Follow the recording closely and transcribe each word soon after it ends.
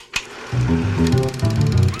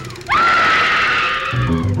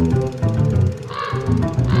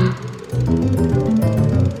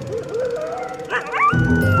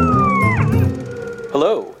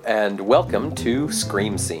Hello, and welcome to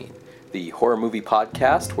Scream Scene, the horror movie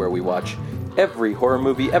podcast where we watch every horror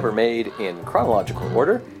movie ever made in chronological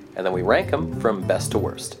order, and then we rank them from best to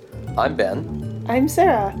worst. I'm Ben. I'm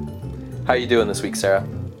Sarah. How are you doing this week, Sarah?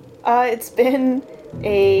 It's been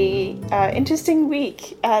a interesting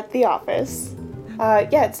week at the office.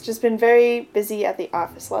 It's just been very busy at the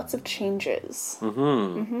office. Lots of changes.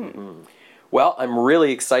 Well, I'm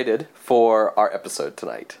really excited for our episode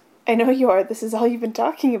tonight. I know you are. This is all you've been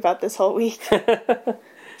talking about this whole week.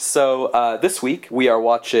 So, this week we are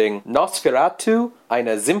watching Nosferatu,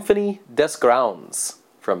 eine Symphonie des Grauens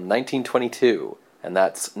from 1922. And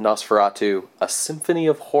that's Nosferatu, a Symphony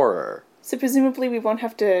of Horror. So presumably we won't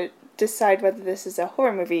have to decide whether this is a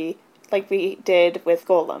horror movie like we did with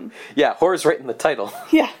Golem. Yeah, horror's right in the title.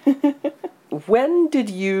 Yeah. When did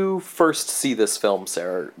you first see this film,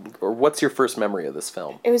 Sarah? Or what's your first memory of this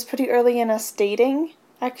film? It was pretty early in us dating,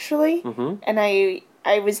 actually. Mm-hmm. And I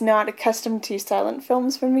was not accustomed to silent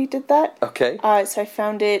films when we did that. Okay. So I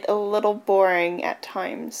found it a little boring at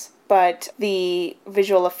times. But the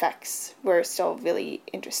visual effects were still really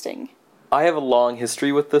interesting. I have a long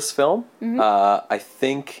history with this film. Mm-hmm. I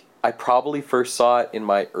think I probably first saw it in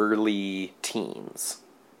my early teens.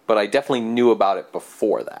 But I definitely knew about it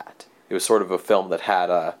before that. It was sort of a film that had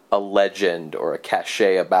a legend or a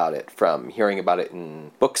cachet about it from hearing about it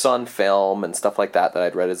in books on film and stuff like that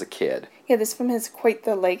I'd read as a kid. Yeah, this film has quite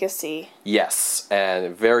the legacy. Yes,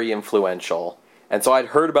 and very influential. And so I'd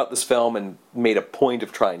heard about this film and made a point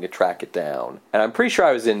of trying to track it down. And I'm pretty sure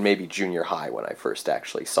I was in maybe junior high when I first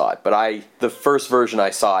actually saw it. But the first version I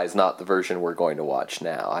saw is not the version we're going to watch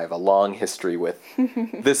now. I have a long history with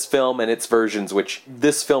this film and its versions, which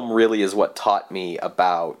this film really is what taught me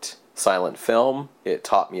about silent film. It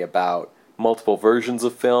taught me about multiple versions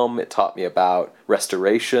of film. It taught me about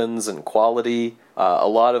restorations and quality. A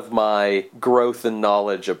lot of my growth and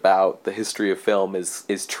knowledge about the history of film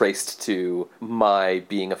is traced to my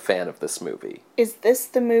being a fan of this movie. Is this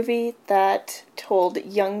the movie that told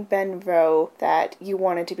young Ben Rowe that you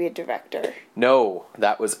wanted to be a director? No,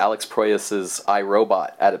 that was Alex Proyas's I,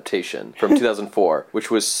 Robot adaptation from 2004,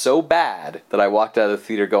 which was so bad that I walked out of the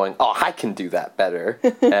theater going, oh, I can do that better,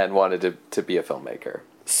 and wanted to be a filmmaker.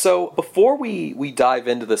 So, before we dive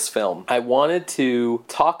into this film, I wanted to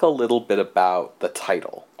talk a little bit about the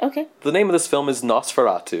title. Okay. The name of this film is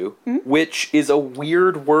Nosferatu, which is a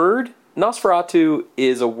weird word. Nosferatu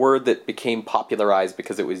is a word that became popularized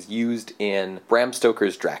because it was used in Bram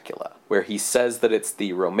Stoker's Dracula, where he says that it's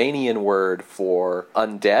the Romanian word for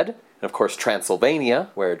undead. And of course, Transylvania,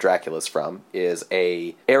 where Dracula's from, is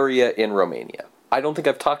an area in Romania. I don't think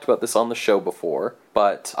I've talked about this on the show before,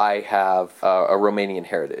 but I have a Romanian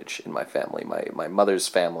heritage in my family. My mother's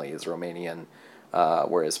family is Romanian,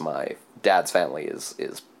 whereas my dad's family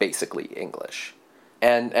is basically English.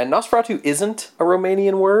 And Nosferatu isn't a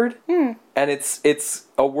Romanian word, and it's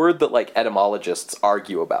a word that like etymologists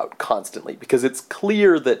argue about constantly, because it's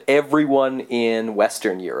clear that everyone in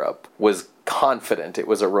Western Europe was confident it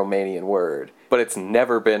was a Romanian word, but it's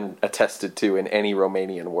never been attested to in any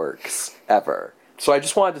Romanian works, ever. So I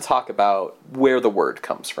just wanted to talk about where the word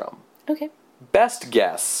comes from. Okay. Best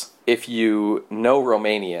guess, if you know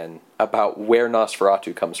Romanian, about where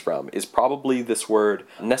Nosferatu comes from is probably this word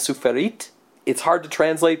nesuferit. It's hard to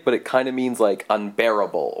translate, but it kind of means like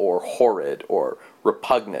unbearable or horrid or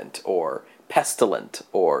repugnant or pestilent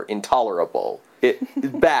or intolerable.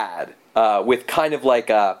 Bad, with kind of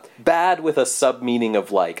like a bad with a sub-meaning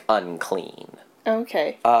of like unclean.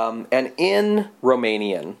 Okay. And in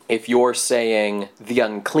Romanian, if you're saying the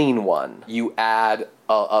unclean one, you add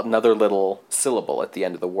another little syllable at the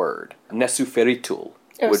end of the word. Nesuferitul.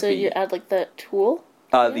 Oh, so you add like the tool?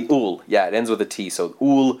 The ul. Yeah, it ends with a T, so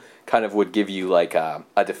ul kind of would give you like a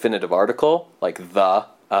definitive article, like the.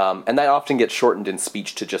 And that often gets shortened in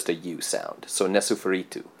speech to just a U sound. So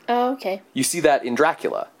nesuferitu. Oh, okay. You see that in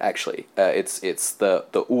Dracula, actually. It's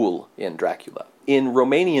the ul in Dracula. In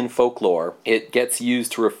Romanian folklore, it gets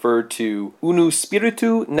used to refer to unu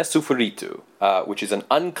spiritu nesuferitu, which is an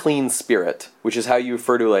unclean spirit, which is how you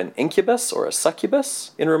refer to an incubus or a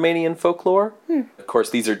succubus in Romanian folklore. Of course,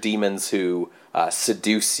 these are demons who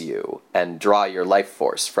seduce you and draw your life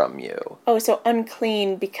force from you. Oh, so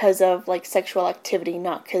unclean because of, like, sexual activity,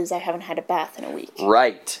 not because I haven't had a bath in a week.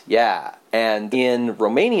 Right, yeah. And in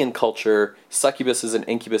Romanian culture, succubuses and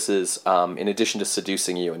incubuses, in addition to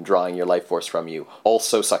seducing you and drawing your life force from you,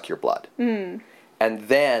 also suck your blood. And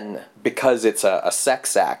then, because it's a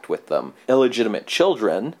sex act with them, illegitimate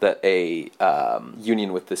children that a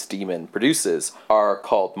union with this demon produces are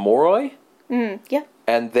called moroi. Yeah.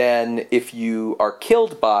 And then if you are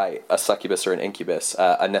killed by a succubus or an incubus,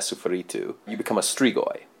 a nesuferitu, you become a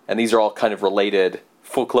strigoi. And these are all kind of related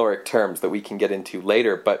folkloric terms that we can get into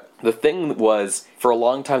later. But the thing was, for a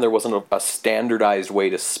long time, there wasn't a standardized way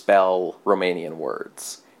to spell Romanian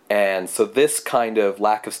words. And so this kind of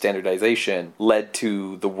lack of standardization led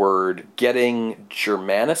to the word getting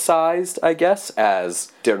Germanicized, I guess,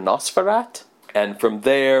 as Der Nosferat. And from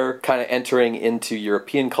there, kind of entering into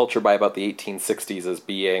European culture by about the 1860s as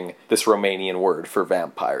being this Romanian word for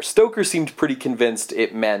vampire. Stoker seemed pretty convinced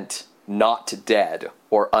it meant not dead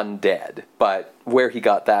or undead, but where he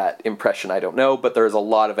got that impression, I don't know, but there's a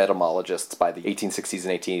lot of etymologists by the 1860s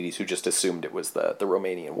and 1880s who just assumed it was the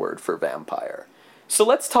Romanian word for vampire. So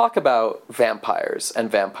let's talk about vampires and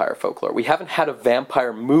vampire folklore. We haven't had a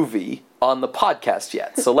vampire movie on the podcast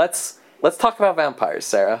yet, so let's talk about vampires,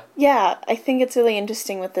 Sarah. Yeah, I think it's really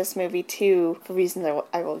interesting with this movie, too, for reasons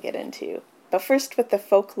I will get into. But first, with the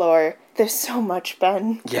folklore, there's so much,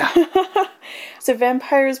 Ben. Yeah. So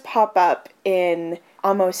vampires pop up in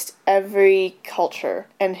almost every culture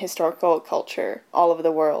and historical culture all over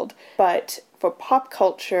the world. But for pop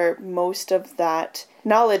culture, most of that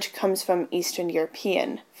knowledge comes from Eastern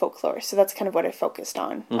European folklore. So that's kind of what I focused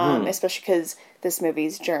on, especially because this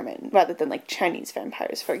movie's German, rather than like Chinese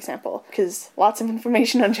vampires, for example. Because lots of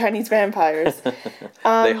information on Chinese vampires.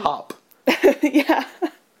 They hop. Yeah.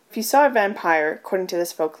 If you saw a vampire, according to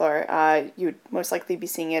this folklore, you'd most likely be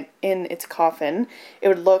seeing it in its coffin. It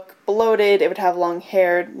would look bloated, it would have long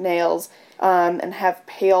hair, nails, and have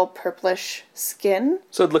pale purplish skin.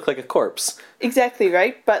 So it'd look like a corpse. Exactly,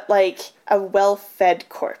 right? But like a well-fed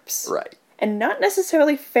corpse. Right. And not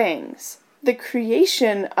necessarily fangs. The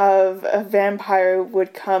creation of a vampire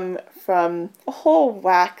would come from a whole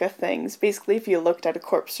whack of things. Basically, if you looked at a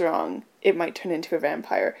corpse wrong, it might turn into a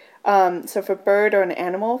vampire. So if a bird or an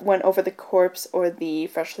animal went over the corpse or the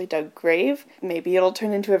freshly dug grave, maybe it'll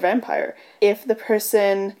turn into a vampire. If the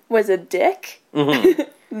person was a dick,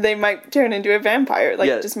 they might turn into a vampire.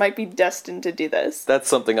 Just might be destined to do this. That's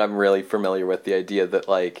something I'm really familiar with, the idea that,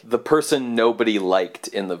 like, the person nobody liked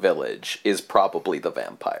in the village is probably the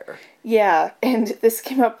vampire. Yeah, and this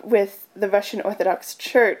came up with the Russian Orthodox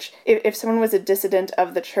Church. If someone was a dissident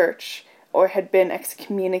of the church or had been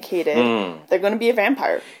excommunicated, they're going to be a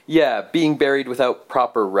vampire. Yeah, being buried without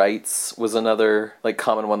proper rites was another, like,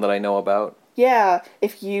 common one that I know about. Yeah,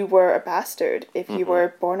 if you were a bastard, if you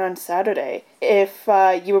were born on Saturday, if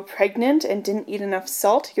you were pregnant and didn't eat enough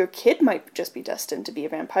salt, your kid might just be destined to be a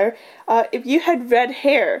vampire. If you had red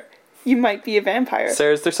hair, you might be a vampire.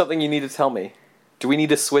 Sarah, is there something you need to tell me? Do we need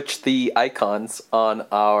to switch the icons on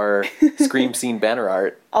our Scream Scene banner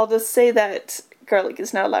art? I'll just say that garlic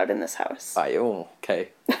is not allowed in this house. Oh, okay.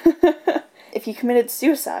 If you committed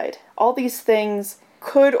suicide, all these things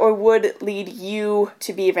could or would lead you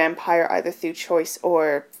to be a vampire either through choice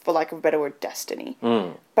or, for lack of a better word, destiny.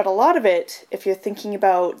 But a lot of it, if you're thinking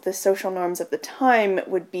about the social norms of the time,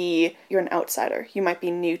 would be you're an outsider. You might be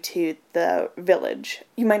new to the village.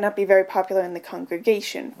 You might not be very popular in the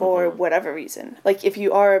congregation for whatever reason. Like if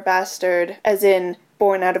you are a bastard, as in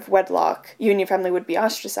born out of wedlock, you and your family would be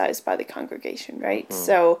ostracized by the congregation, right?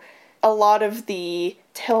 So a lot of the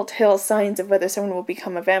telltale signs of whether someone will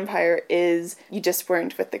become a vampire is you just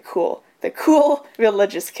weren't with the cool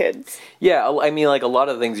religious kids. Yeah, I mean, like, a lot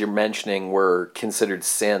of the things you're mentioning were considered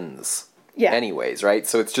sins anyways, right?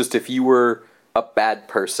 So it's just if you were a bad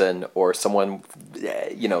person or someone,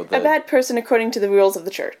 a bad person according to the rules of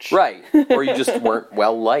the church. Right, or you just weren't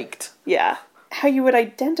well-liked. Yeah. How you would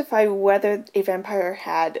identify whether a vampire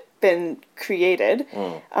had been created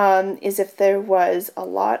is if there was a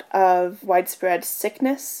lot of widespread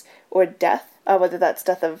sickness or death, whether that's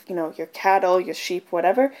death of, your cattle, your sheep,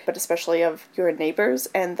 whatever, but especially of your neighbors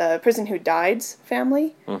and the person who died's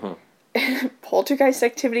family. Poltergeist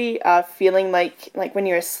activity, feeling like when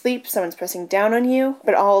you're asleep, someone's pressing down on you,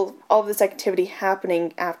 but all of this activity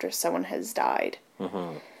happening after someone has died.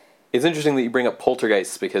 It's interesting that you bring up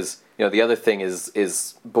poltergeists because, the other thing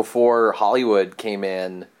is before Hollywood came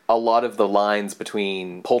in, a lot of the lines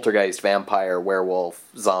between poltergeist, vampire, werewolf,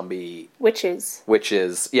 zombie, witches,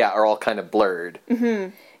 are all kind of blurred.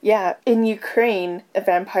 Yeah, in Ukraine, a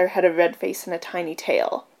vampire had a red face and a tiny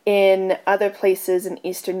tail. In other places in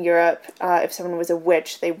Eastern Europe, if someone was a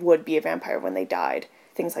witch, they would be a vampire when they died.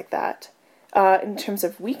 Things like that. In terms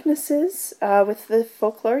of weaknesses with the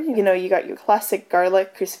folklore, you got your classic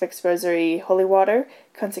garlic, crucifix, rosary, holy water,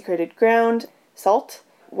 consecrated ground, salt,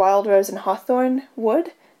 wild rose and hawthorn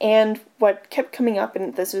wood, And what kept coming up,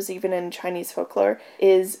 and this was even in Chinese folklore,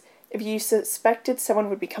 is if you suspected someone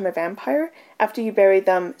would become a vampire, after you bury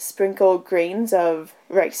them, sprinkle grains of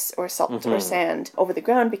rice or salt or sand over the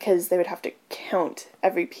ground, because they would have to count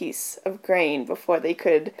every piece of grain before they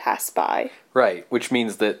could pass by. Right, which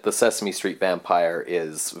means that the Sesame Street vampire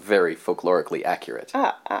is very folklorically accurate.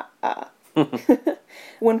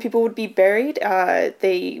 When people would be buried,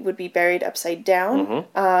 they would be buried upside down.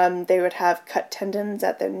 They would have cut tendons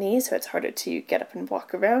at their knees, so it's harder to get up and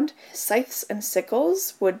walk around. Scythes and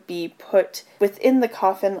sickles would be put within the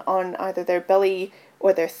coffin on either their belly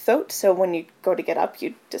or their throat, so when you go to get up,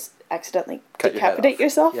 you just accidentally decapitate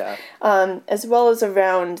yourself. Yeah. As well as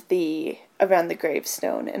around the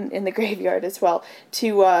gravestone and in the graveyard as well,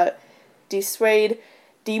 to dissuade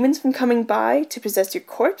demons from coming by to possess your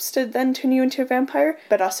corpse to then turn you into a vampire,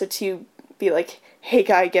 but also to be like, hey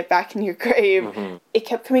guy, get back in your grave. It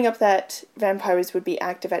kept coming up that vampires would be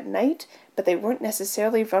active at night, but they weren't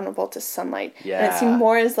necessarily vulnerable to sunlight. Yeah. And it seemed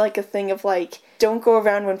more as like a thing of like, don't go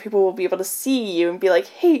around when people will be able to see you and be like,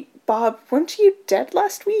 hey, Bob, weren't you dead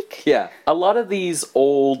last week? Yeah. A lot of these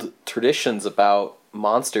old traditions about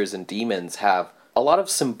monsters and demons have a lot of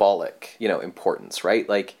symbolic, importance, right?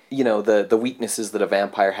 Like, the weaknesses that a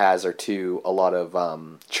vampire has are to a lot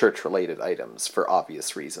of church-related items for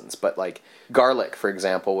obvious reasons. But, like, garlic, for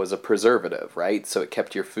example, was a preservative, right? So it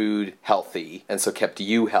kept your food healthy, and so kept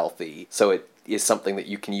you healthy. So it is something that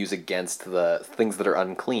you can use against the things that are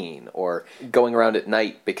unclean, or going around at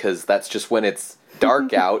night, because that's just when it's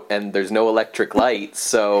dark out and there's no electric light,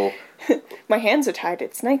 so... My hands are tied,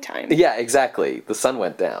 it's nighttime. Yeah, exactly. The sun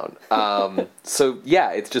went down. So, yeah,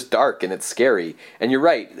 it's just dark and it's scary. And you're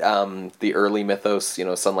right, the early mythos,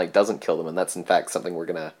 sunlight doesn't kill them, and that's in fact something we're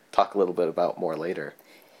going to talk a little bit about more later.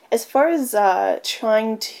 As far as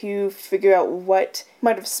trying to figure out what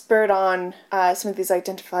might have spurred on some of these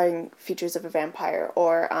identifying features of a vampire,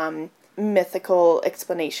 or mythical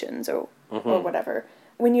explanations, or whatever,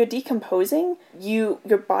 when you're decomposing,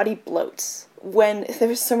 your body bloats. When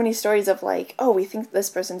there's so many stories of like, oh, we think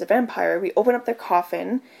this person's a vampire, we open up their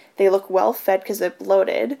coffin, they look well fed because they're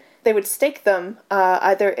bloated, they would stake them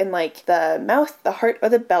either in like the mouth, the heart, or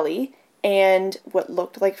the belly, and what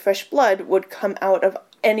looked like fresh blood would come out of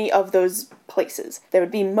any of those places. There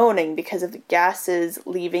would be moaning because of the gases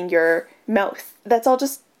leaving your mouth. That's all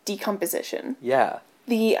just decomposition. Yeah.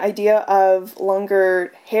 The idea of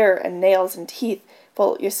longer hair and nails and teeth,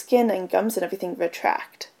 well, your skin and gums and everything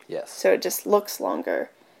retract. Yes. So it just looks longer.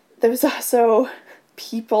 There was also,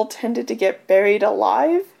 people tended to get buried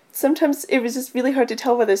alive. Sometimes it was just really hard to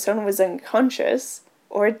tell whether someone was unconscious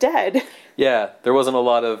or dead. Yeah, there wasn't a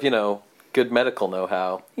lot of, good medical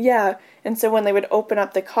know-how. Yeah, and so when they would open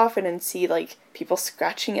up the coffin and see, like, people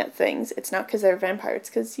scratching at things, it's not because they're vampires, it's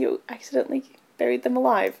because you accidentally buried them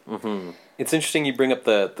alive. It's interesting you bring up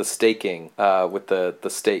the staking with the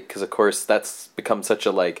stake, because, of course, that's become such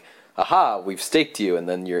a, like, aha, we've staked you, and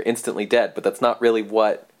then you're instantly dead. But that's not really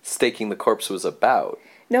what staking the corpse was about.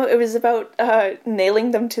 No, it was about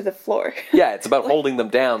nailing them to the floor. Yeah, it's about holding them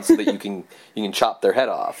down so that you can chop their head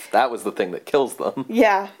off. That was the thing that kills them.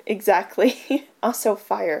 Yeah, exactly. Also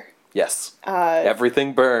fire. Yes.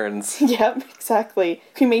 Everything burns. Yep, exactly.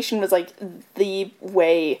 Cremation was like the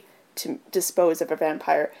way to dispose of a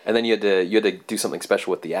vampire. And then you had to do something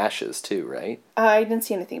special with the ashes too, right? I didn't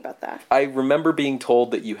see anything about that. I remember being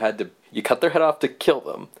told that you cut their head off to kill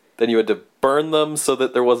them, then you had to burn them so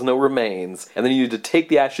that there was no remains, and then you had to take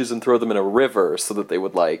the ashes and throw them in a river so that they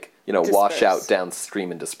would wash out downstream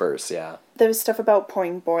and disperse. Yeah. There was stuff about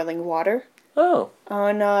pouring boiling water. Oh.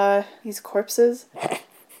 On these corpses.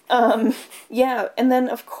 Yeah, and then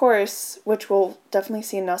of course, which we'll definitely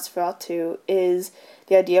see in Nosferatu, is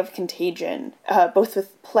the idea of contagion, both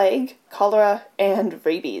with plague, cholera, and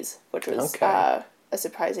rabies, which was a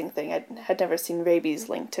surprising thing. I had never seen rabies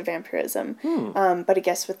linked to vampirism. But I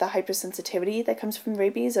guess with the hypersensitivity that comes from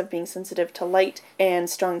rabies, of being sensitive to light and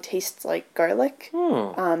strong tastes like garlic.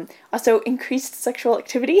 Also increased sexual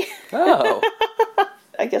activity. Oh.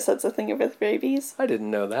 I guess that's a thing with rabies. I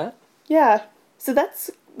didn't know that. Yeah. So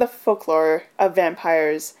that's the folklore of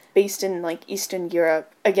vampires based in like Eastern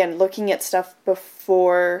Europe. Again, looking at stuff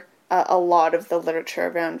before a lot of the literature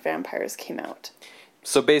around vampires came out.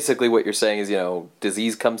 So basically what you're saying is,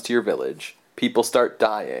 disease comes to your village, people start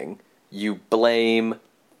dying, you blame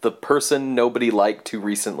the person nobody liked who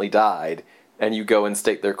recently died, and you go and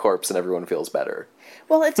stake their corpse and everyone feels better.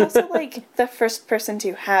 Well, it's also like the first person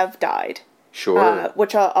to have died. Sure.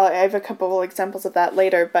 Which I have a couple of examples of that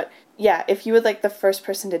later, but yeah, if you were like the first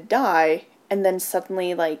person to die, and then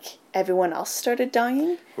suddenly like everyone else started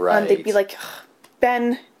dying, right. They'd be like,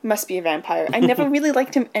 Ben must be a vampire. I never really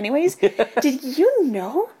liked him anyways. Did you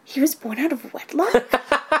know he was born out of wedlock?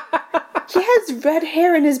 He has red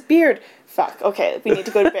hair in his beard. Fuck, okay, we need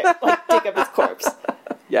to go to bed, like, dig up his corpse.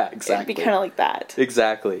 Yeah, exactly. It'd be kind of like that.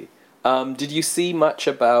 Exactly. Did you see much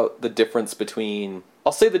about the difference between...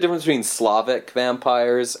 I'll say the difference between Slavic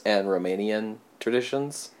vampires and Romanian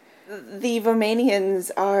traditions? The Romanians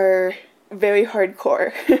are very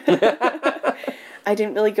hardcore. I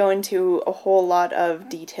didn't really go into a whole lot of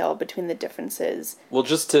detail between the differences. Well,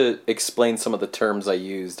 just to explain some of the terms I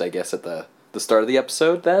used, I guess, at the start of the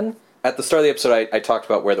episode, then. At the start of the episode, I talked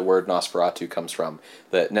about where the word Nosferatu comes from.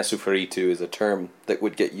 That Nesuferitu is a term that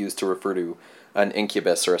would get used to refer to an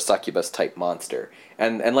incubus or a succubus-type monster.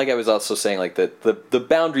 And like I was also saying, like, the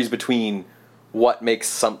boundaries between what makes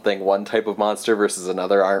something one type of monster versus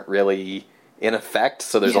another aren't really in effect,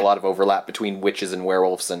 so there's a lot of overlap between witches and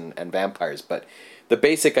werewolves and vampires, but the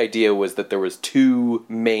basic idea was that there was two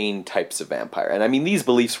main types of vampire. And I mean, these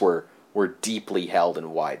beliefs were deeply held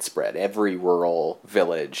and widespread. Every rural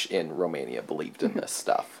village in Romania believed in this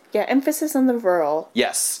stuff. Yeah, emphasis on the rural.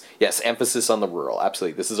 Yes, emphasis on the rural.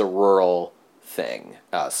 Absolutely. This is a rural thing.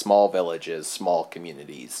 Small villages, small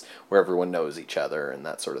communities, where everyone knows each other and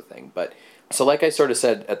that sort of thing. But, so like I sort of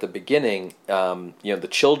said at the beginning, the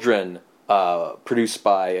children produced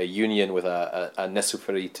by a union with a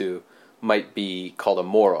Nesuferitu might be called a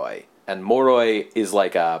moroi. And moroi is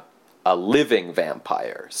like a living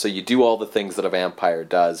vampire. So you do all the things that a vampire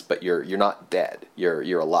does, but you're not dead.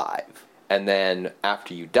 You're alive. And then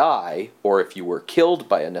after you die, or if you were killed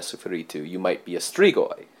by a Nesuferitu, you might be a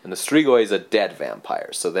strigoi. And the strigoi is a dead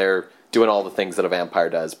vampire. So they're doing all the things that a vampire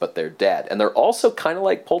does, but they're dead. And they're also kind of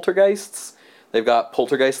like poltergeists. They've got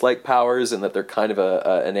poltergeist-like powers in that they're kind of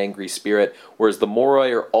an angry spirit, whereas the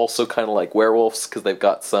moroi are also kind of like werewolves because they've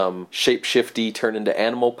got some shape-shifty, turn into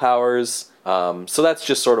animal powers. So that's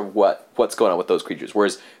just sort of what's going on with those creatures.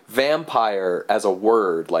 Whereas vampire as a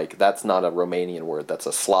word, like, that's not a Romanian word, that's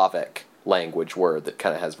a Slavic language word that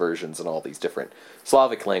kind of has versions in all these different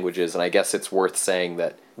Slavic languages, and I guess it's worth saying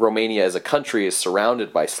that Romania as a country is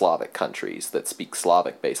surrounded by Slavic countries that speak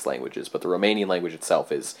Slavic-based languages, but the Romanian language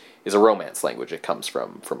itself is a Romance language. It comes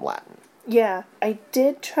from Latin. Yeah, I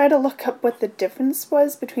did try to look up what the difference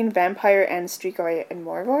was between vampire and strigoi and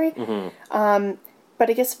moroi. Mm-hmm. But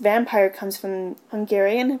I guess vampire comes from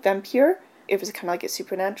Hungarian vampir. It was kind of like a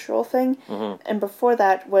supernatural thing. Mm-hmm. And before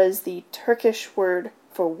that was the Turkish word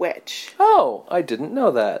for witch. Oh, I didn't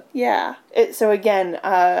know that. Yeah. So again,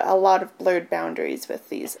 a lot of blurred boundaries with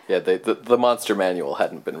these. Yeah, the monster manual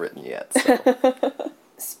hadn't been written yet. So.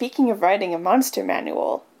 Speaking of writing a monster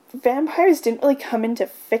manual, vampires didn't really come into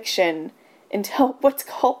fiction until what's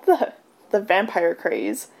called the vampire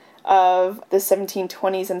craze of the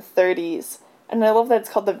 1720s and 30s. And I love that it's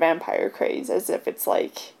called the vampire craze, as if it's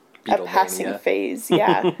like a passing phase.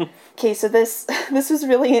 Yeah. Okay, so this was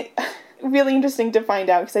really interesting to find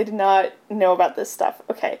out because I did not know about this stuff.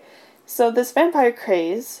 Okay, so this vampire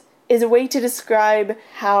craze is a way to describe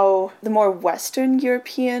how the more Western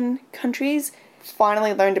European countries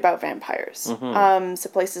finally learned about vampires. Mm-hmm. So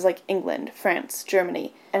places like England, France,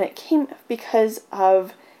 Germany. And it came because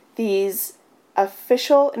of these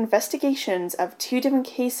official investigations of 2 different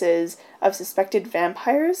cases of suspected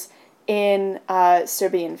vampires in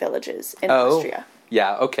Serbian villages in Austria.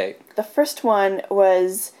 Yeah, okay. The first one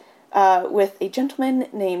was with a gentleman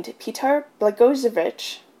named Petar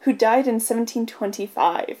Blagojevic, who died in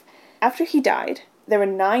 1725. After he died, there were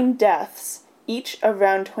 9 deaths, each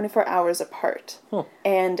around 24 hours apart. Huh.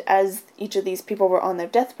 And as each of these people were on their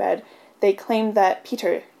deathbed, they claimed that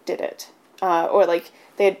Peter did it. Or like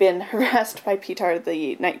they had been harassed by Peter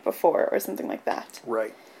the night before or something like that.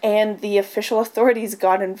 Right. And the official authorities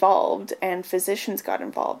got involved and physicians got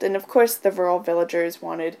involved. And of course the rural villagers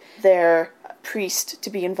wanted their priest to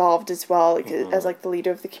be involved as well, mm-hmm. as like the leader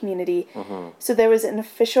of the community. Mm-hmm. So there was an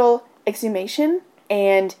official exhumation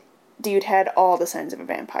and dude had all the signs of a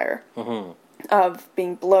vampire. Mm-hmm. Of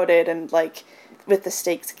being bloated and like with the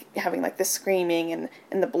stakes having like the screaming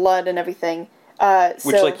and the blood and everything.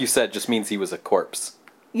 Which, like you said, just means he was a corpse.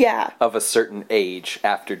 Yeah. Of a certain age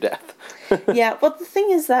after death. Yeah, well, the thing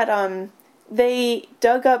is that they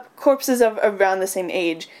dug up corpses of around the same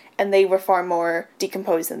age, and they were far more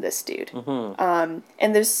decomposed than this dude. Mm-hmm.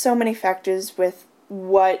 And there's so many factors with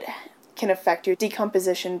what can affect your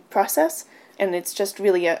decomposition process, and it's just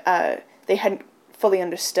really they hadn't fully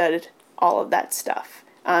understood all of that stuff.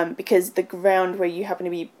 Because the ground where you happen to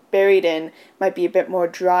be buried in might be a bit more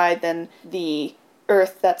dry than the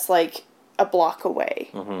earth that's like a block away.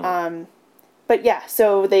 Mm-hmm. But yeah,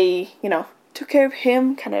 so they, took care of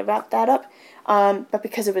him, kind of wrapped that up. But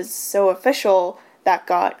because it was so official, that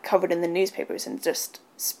got covered in the newspapers and just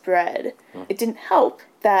spread. It didn't help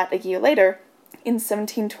that a year later, in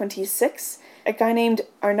 1726, a guy named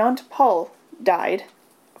Arnaud Paul died.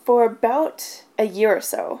 For about a year or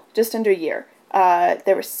so, just under a year,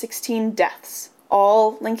 there were 16 deaths,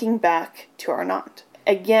 all linking back to Arnaud.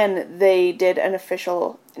 Again, they did an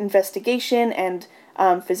official investigation, and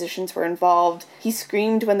physicians were involved. He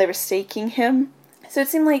screamed when they were staking him. So it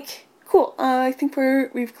seemed like, cool, I think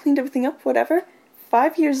we've cleaned everything up, whatever.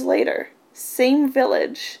 5 years later, same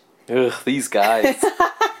village. Ugh, these guys.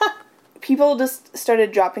 People just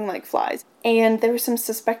started dropping like flies. And there were some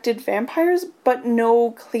suspected vampires, but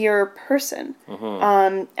no clear person.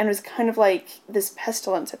 And it was kind of like this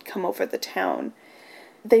pestilence had come over the town.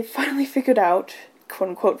 They finally figured out, quote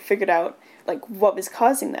unquote, like what was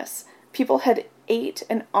causing this. People had ate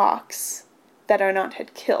an ox that Arnaud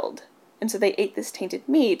had killed. And so they ate this tainted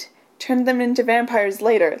meat, turned them into vampires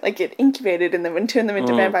later. Like it incubated in them and turned them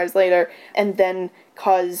into vampires later. And then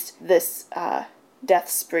caused this death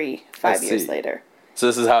spree 5 years later. So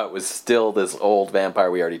this is how it was still this old vampire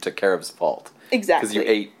we already took care of's fault. Exactly. Because you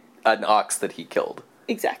ate an ox that he killed.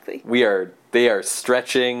 Exactly. They are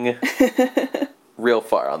stretching real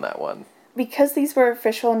far on that one. Because these were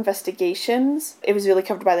official investigations, it was really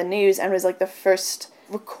covered by the news and was like the first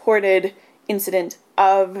recorded incident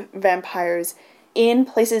of vampires in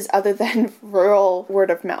places other than rural word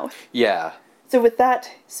of mouth. Yeah. So with that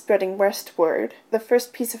spreading westward, the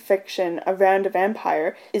first piece of fiction around a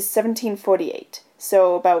vampire is 1748.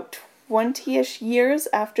 So about 20-ish years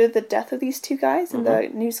after the death of these two guys in the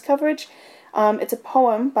news coverage. It's a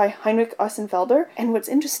poem by Heinrich Ossenfelder. And what's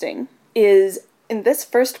interesting is in this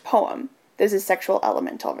first poem, there's a sexual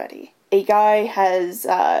element already. A guy has,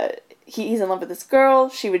 he's in love with this girl.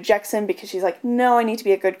 She rejects him because she's like, no, I need to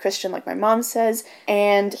be a good Christian like my mom says.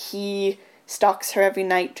 And he stalks her every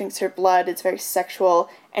night, drinks her blood. It's very sexual.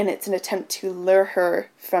 And it's an attempt to lure her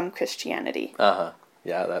from Christianity. Uh-huh.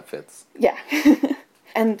 Yeah, that fits. Yeah.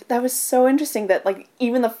 And that was so interesting that, like,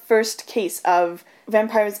 even the first case of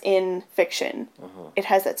vampires in fiction, it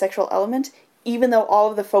has that sexual element, even though all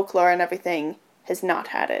of the folklore and everything has not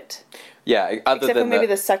had it. Yeah, except for maybe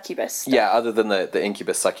the succubus stuff. Yeah, other than the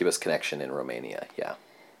incubus-succubus connection in Romania, yeah.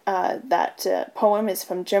 That poem is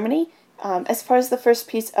from Germany. As far as the first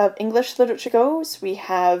piece of English literature goes, we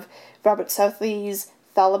have Robert Southey's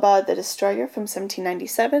Thalaba the Destroyer from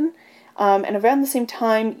 1797. And around the same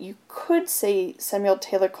time, you could say Samuel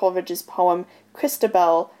Taylor Coleridge's poem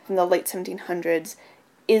Christabel from the late 1700s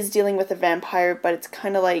is dealing with a vampire, but it's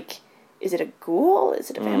kind of like, is it a ghoul?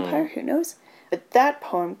 Is it a vampire? Who knows? But that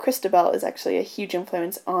poem, Christabel, is actually a huge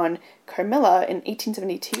influence on Carmilla in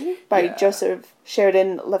 1872 by Joseph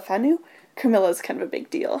Sheridan Le Fanu. Carmilla is kind of a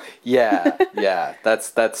big deal. Yeah.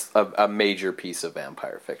 That's a major piece of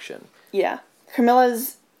vampire fiction. Yeah.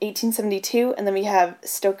 Carmilla's 1872, and then we have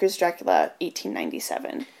Stoker's Dracula,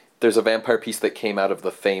 1897. There's a vampire piece that came out of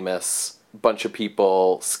the famous bunch of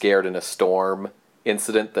people scared in a storm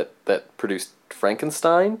incident that produced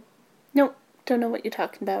Frankenstein. Nope, don't know what you're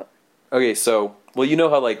talking about. Okay, so, well, you know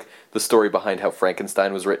how, like, the story behind how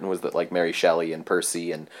Frankenstein was written was that, like, Mary Shelley and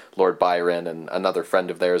Percy and Lord Byron and another friend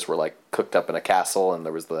of theirs were, like, cooked up in a castle, and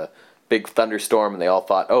there was the big thunderstorm, and they all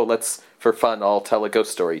thought, oh, let's, for fun, all tell a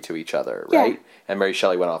ghost story to each other, right? Yeah. And Mary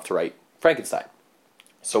Shelley went off to write Frankenstein.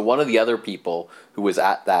 So one of the other people who was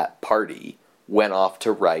at that party went off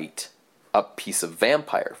to write a piece of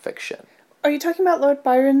vampire fiction. Are you talking about Lord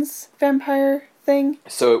Byron's vampire thing?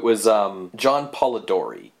 So it was John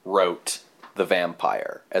Polidori wrote The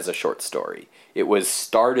Vampire as a short story. It was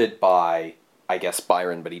started by, I guess,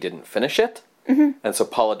 Byron, but he didn't finish it. Mm-hmm. And so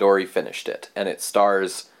Polidori finished it. And it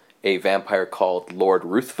stars a vampire called Lord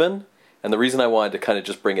Ruthven. And the reason I wanted to kind of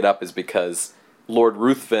just bring it up is because Lord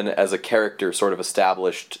Ruthven as a character sort of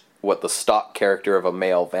established what the stock character of a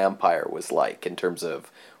male vampire was like in terms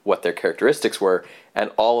of what their characteristics were.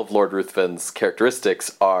 And all of Lord Ruthven's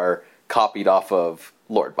characteristics are copied off of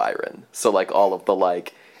Lord Byron. So, like, all of the,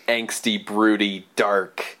 like, angsty, broody,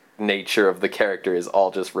 dark nature of the character is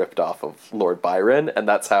all just ripped off of Lord Byron, and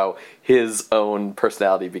that's how his own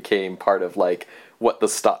personality became part of, like, what the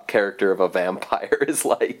stock character of a vampire is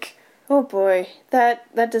like. Oh boy,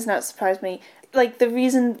 that does not surprise me. Like, the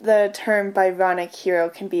reason the term Byronic hero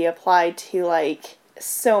can be applied to, like,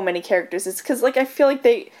 so many characters is because, like, I feel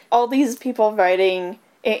like all these people writing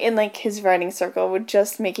in like, his writing circle were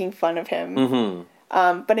just making fun of him.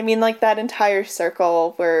 Mm-hmm. But I mean, like, that entire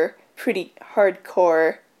circle were pretty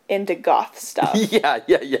hardcore into goth stuff.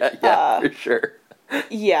 Yeah, for sure.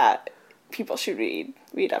 Yeah, people should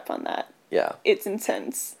read up on that. Yeah. It's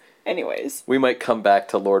intense. Anyways. We might come back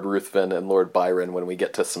to Lord Ruthven and Lord Byron when we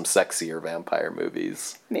get to some sexier vampire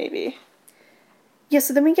movies. Maybe. Yeah,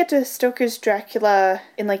 so then we get to Stoker's Dracula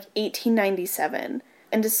in, like, 1897.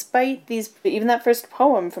 And despite even that first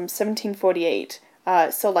poem from 1748,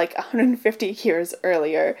 so, like, 150 years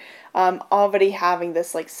earlier, already having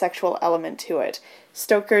this, like, sexual element to it,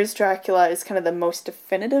 Stoker's Dracula is kind of the most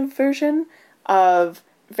definitive version of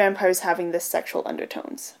vampires having this sexual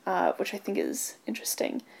undertones, which I think is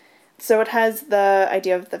interesting. So it has the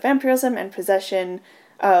idea of the vampirism and possession,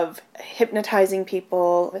 of hypnotizing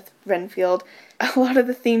people with Renfield. A lot of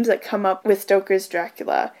the themes that come up with Stoker's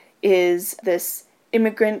Dracula is this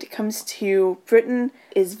immigrant comes to Britain,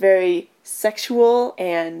 is very sexual,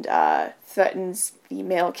 and threatens the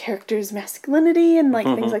male character's masculinity and like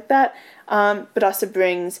things like that, but also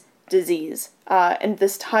brings disease. And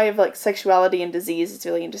this tie of like sexuality and disease is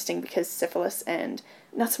really interesting because syphilis and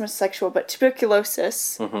not so much sexual, but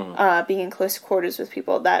tuberculosis, being in close quarters with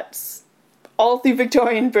people, that's all through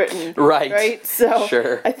Victorian Britain. Right? So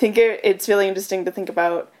sure. I think it's really interesting to think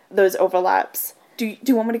about those overlaps. Do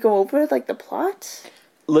you want me to go over like the plot?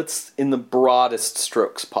 Let's, in the broadest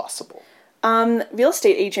strokes possible. Real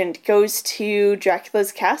estate agent goes to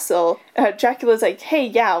Dracula's castle. Dracula's like, hey,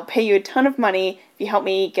 yeah, I'll pay you a ton of money if you help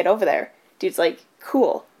me get over there. Dude's like,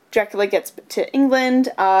 cool. Dracula gets to England.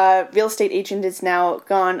 Real estate agent is now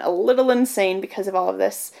gone a little insane because of all of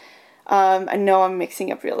this. I know I'm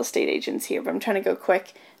mixing up real estate agents here, but I'm trying to go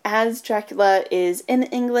quick. As Dracula is in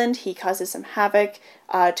England, he causes some havoc,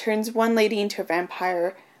 turns one lady into a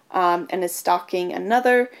vampire, and is stalking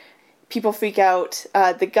another. People freak out.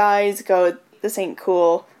 The guys go, this ain't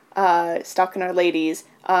cool, stalking our ladies,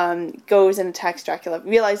 goes and attacks Dracula,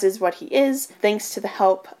 realizes what he is, thanks to the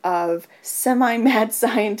help of semi-mad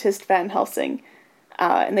scientist Van Helsing,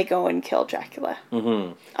 and they go and kill Dracula.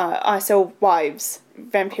 So wives,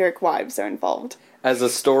 vampiric wives are involved. As a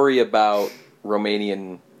story about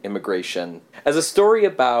Romanian immigration, as a story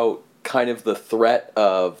about kind of the threat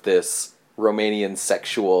of this Romanian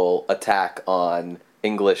sexual attack on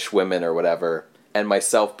English women or whatever, and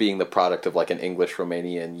myself being the product of like an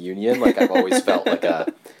English-Romanian union, like I've always felt like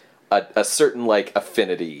a certain like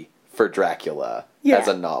affinity for Dracula as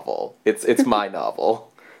a novel. It's my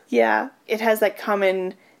novel. Yeah, it has that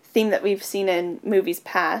common theme that we've seen in movies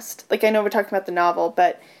past. Like I know we're talking about the novel,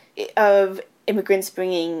 but of immigrants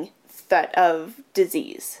bringing threat of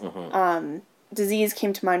disease. Disease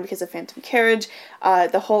came to mind because of Phantom Carriage.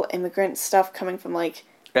 The whole immigrant stuff coming from like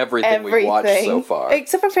everything we've watched so far.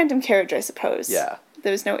 Except for Phantom Carriage, I suppose. Yeah.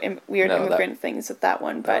 There's no weird immigrant things with that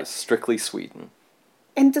one. That was strictly Sweden.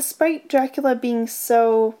 And despite Dracula being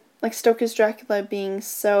so, like Stoker's Dracula being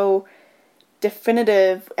so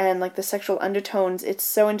definitive and like the sexual undertones, it's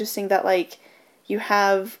so interesting that like you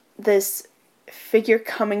have this figure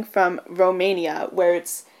coming from Romania where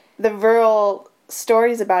it's the rural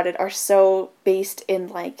stories about it are so based in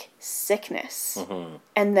like sickness,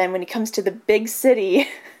 and then when he comes to the big city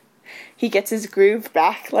he gets his groove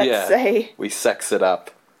back, let's say. We sex it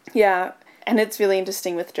up. Yeah, and it's really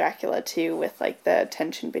interesting with Dracula too, with like the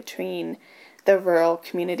tension between the rural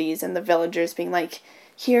communities and the villagers being like,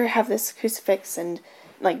 here, have this crucifix, and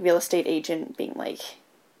like real estate agent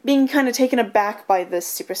being kind of taken aback by the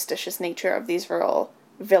superstitious nature of these rural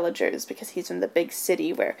villagers because he's in the big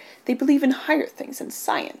city where they believe in higher things and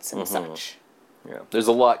science and such. Yeah, there's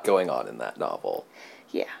a lot going on in that novel.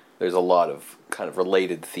 Yeah. There's a lot of kind of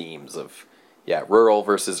related themes of, rural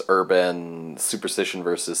versus urban, superstition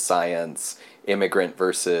versus science, immigrant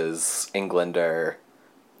versus Englander.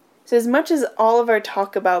 So as much as all of our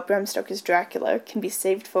talk about Bram Stoker's Dracula can be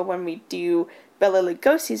saved for when we do Bela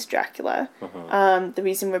Lugosi's Dracula, the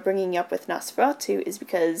reason we're bringing up with Nosferatu is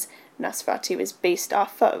because Nosferatu is based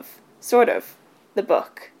off of, sort of, the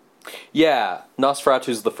book. Yeah, Nosferatu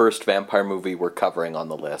is the first vampire movie we're covering on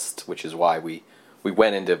the list, which is why we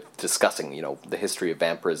went into discussing, the history of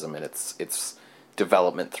vampirism and its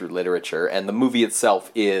development through literature, and the movie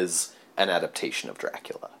itself is an adaptation of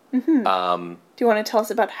Dracula. Do you want to tell us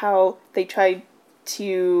about how they tried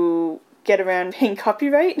to get around paying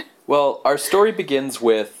copyright? Well, our story begins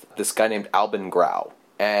with this guy named Albin Grau,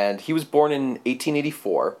 and he was born in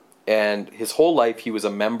 1884, and his whole life he was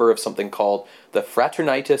a member of something called the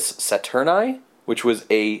Fraternitas Saturni, which was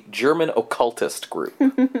a German occultist group.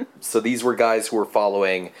 So these were guys who were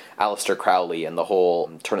following Aleister Crowley and the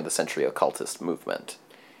whole turn-of-the-century occultist movement.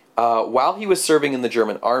 While he was serving in the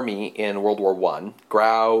German army in World War I,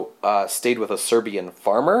 Grau stayed with a Serbian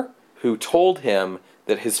farmer who told him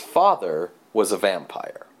that his father was a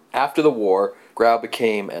vampire. After the war, Grau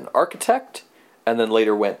became an architect and then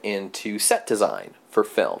later went into set design for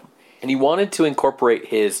film. And he wanted to incorporate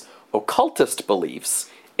his occultist beliefs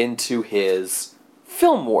into his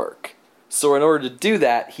film work. So in order to do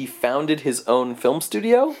that, he founded his own film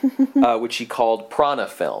studio, which he called Prana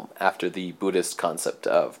Film, after the Buddhist concept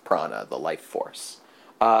of prana, the life force.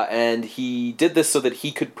 And he did this so that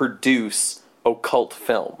he could produce occult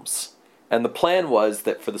films. And the plan was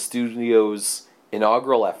that for the studio's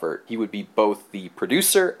inaugural effort, he would be both the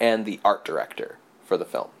producer and the art director for the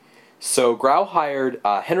film. So Grau hired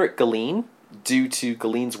Henrik Galeen due to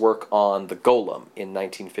Galeen's work on The Golem in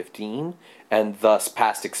 1915, and thus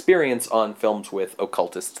past experience on films with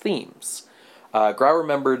occultist themes. Grau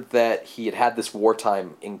remembered that he had had this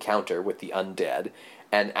wartime encounter with the undead,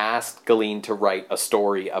 and asked Galeen to write a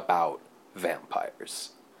story about vampires.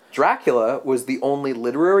 Dracula was the only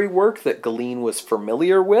literary work that Galeen was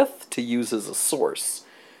familiar with to use as a source,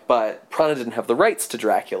 but Prana didn't have the rights to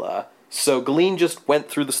Dracula, so Galeen just went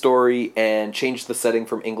through the story and changed the setting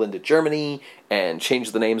from England to Germany, and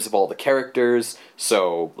changed the names of all the characters,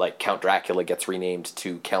 so, like, Count Dracula gets renamed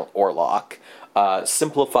to Count Orlok,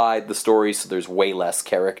 simplified the story so there's way less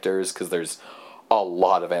characters, because there's a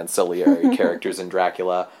lot of ancillary characters in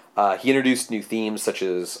Dracula. He introduced new themes such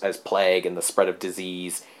as plague and the spread of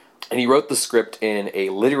disease, and he wrote the script in a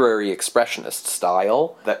literary expressionist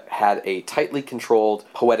style that had a tightly controlled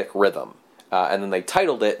poetic rhythm. And then they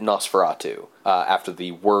titled it Nosferatu, after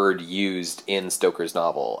the word used in Stoker's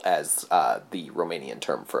novel as the Romanian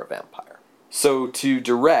term for a vampire. So to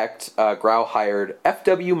direct, Grau hired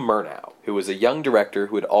F.W. Murnau, who was a young director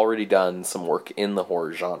who had already done some work in the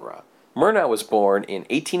horror genre. Murnau was born in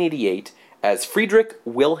 1888 as Friedrich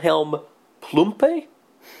Wilhelm Plumpe,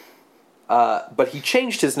 but he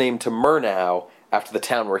changed his name to Murnau after the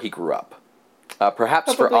town where he grew up,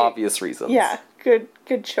 perhaps for obvious reasons. Yeah, good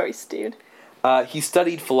choice, dude. He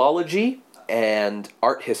studied philology and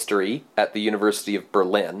art history at the University of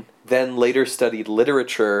Berlin, then later studied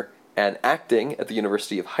literature and acting at the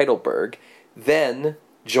University of Heidelberg, then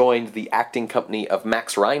joined the acting company of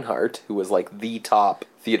Max Reinhardt, who was like the top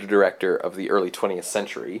theater director of the early 20th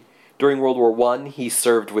century. During World War I, he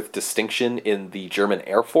served with distinction in the German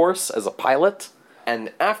Air Force as a pilot,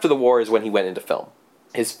 and after the war is when he went into film.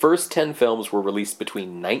 His first 10 films were released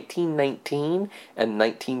between 1919 and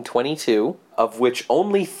 1922, of which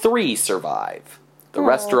only 3 survive. The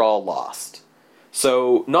rest are all lost.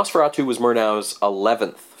 So Nosferatu was Murnau's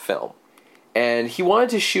 11th film, and he wanted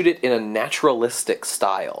to shoot it in a naturalistic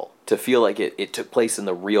style, to feel like it took place in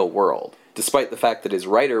the real world, despite the fact that his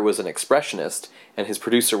writer was an expressionist and his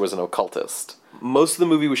producer was an occultist. Most of the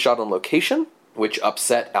movie was shot on location, which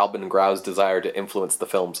upset Albin Grau's desire to influence the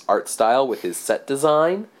film's art style with his set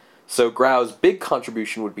design. So Grau's big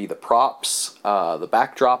contribution would be the props, the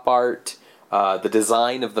backdrop art, the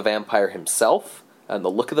design of the vampire himself, and the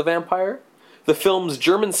look of the vampire. The film's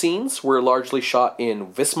German scenes were largely shot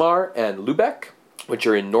in Wismar and Lübeck, which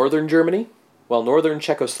are in northern Germany, while northern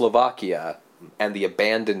Czechoslovakia and the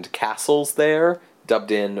abandoned castles there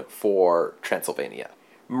dubbed in for Transylvania.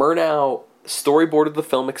 Murnau storyboarded the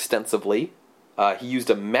film extensively. He used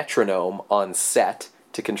a metronome on set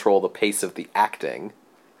to control the pace of the acting.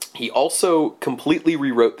 He also completely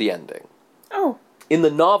rewrote the ending. Oh. In the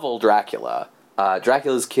novel Dracula,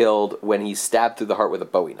 Dracula's killed when he's stabbed through the heart with a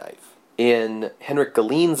Bowie knife. In Henrik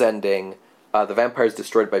Galeen's ending, the vampire is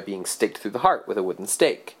destroyed by being staked through the heart with a wooden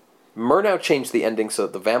stake. Murnau changed the ending so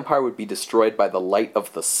that the vampire would be destroyed by the light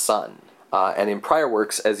of the sun. And in prior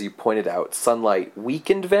works, as you pointed out, sunlight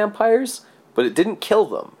weakened vampires, but it didn't kill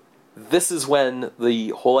them. This is when the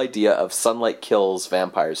whole idea of sunlight kills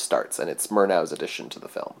vampires starts, and it's Murnau's addition to the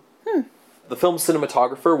film. The film's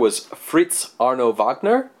cinematographer was Fritz Arno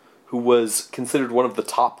Wagner, who was considered one of the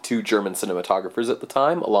top 2 German cinematographers at the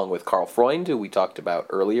time, along with Karl Freund, who we talked about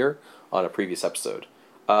earlier on a previous episode.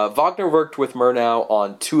 Wagner worked with Murnau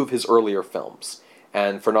on 2 of his earlier films,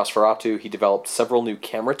 and for Nosferatu he developed several new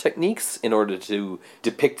camera techniques in order to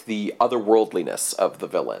depict the otherworldliness of the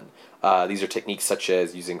villain. These are techniques such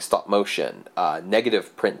as using stop motion,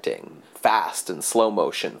 negative printing, fast and slow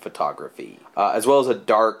motion photography, as well as a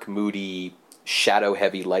dark, moody,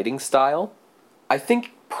 shadow-heavy lighting style. I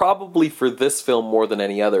think probably for this film more than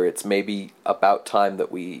any other, it's maybe about time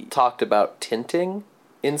that we talked about tinting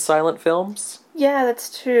in silent films. Yeah,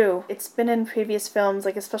 that's true. It's been in previous films,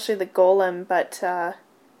 like especially The Golem, but yeah,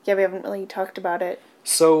 we haven't really talked about it.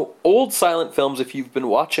 So, old silent films, if you've been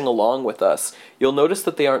watching along with us, you'll notice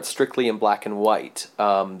that they aren't strictly in black and white.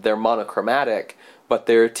 They're monochromatic, but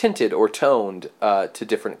they're tinted or toned to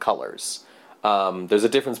different colors. There's a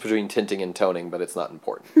difference between tinting and toning, but it's not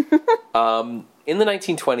important. In the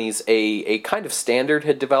 1920s, a kind of standard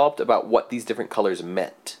had developed about what these different colors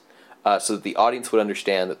meant. so that the audience would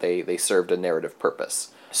understand that they served a narrative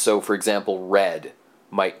purpose. So, for example, red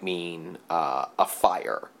might mean a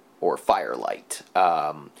fire or firelight.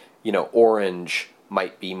 Orange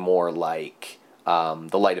might be more like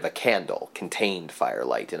the light of a candle, contained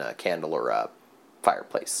firelight in a candle or a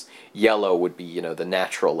fireplace. Yellow would be, the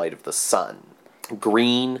natural light of the sun.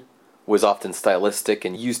 Green was often stylistic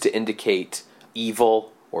and used to indicate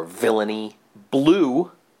evil or villainy.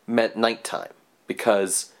 Blue meant nighttime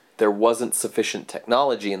because there wasn't sufficient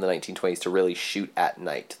technology in the 1920s to really shoot at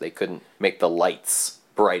night. They couldn't make the lights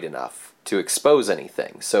bright enough to expose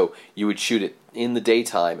anything. So you would shoot it in the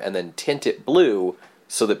daytime and then tint it blue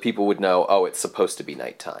so that people would know, oh, it's supposed to be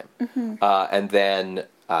nighttime. Mm-hmm. And then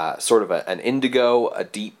sort of an indigo, a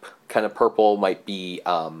deep kind of purple might be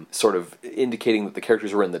sort of indicating that the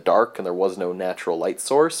characters were in the dark and there was no natural light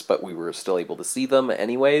source, but we were still able to see them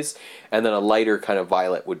anyways. And then a lighter kind of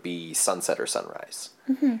violet would be sunset or sunrise.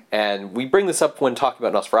 Mm-hmm. And we bring this up when talking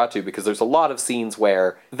about Nosferatu because there's a lot of scenes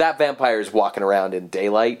where that vampire is walking around in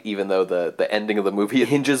daylight, even though the ending of the movie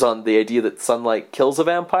hinges on the idea that sunlight kills a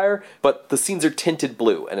vampire, but the scenes are tinted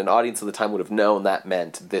blue, and an audience at the time would have known that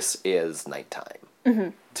meant this is nighttime. Mm-hmm.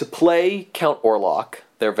 To play Count Orlok,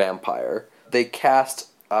 their vampire, they cast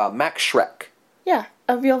Max Schreck. Yeah,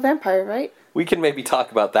 a real vampire, right? We can maybe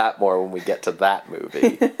talk about that more when we get to that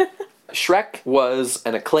movie. Schreck was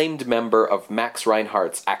an acclaimed member of Max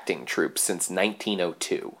Reinhardt's acting troupe since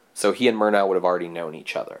 1902, so he and Murnau would have already known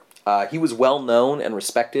each other. He was well known and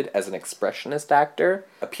respected as an expressionist actor,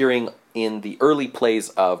 appearing in the early plays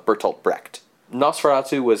of Bertolt Brecht.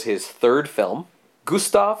 Nosferatu was his third film.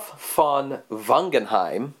 Gustav von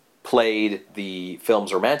Wangenheim played the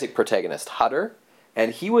film's romantic protagonist, Hutter,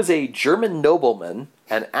 and he was a German nobleman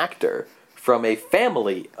and actor from a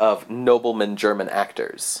family of nobleman German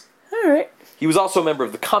actors. All right. He was also a member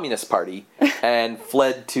of the Communist Party and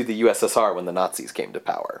fled to the USSR when the Nazis came to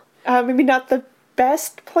power. Maybe not the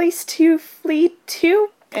best place to flee to?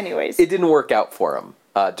 Anyways. It didn't work out for him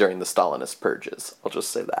during the Stalinist purges. I'll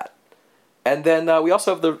just say that. And then we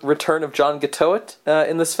also have the return of John Gatoet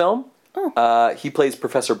in this film. Oh. He plays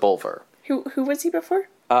Professor Bulver. Who was he before?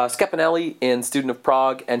 Schiaparelli in Student of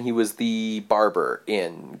Prague, and he was the barber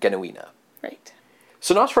in Genuina. Right.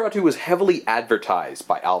 So Nosferatu was heavily advertised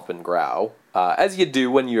by Alvin Grau, as you do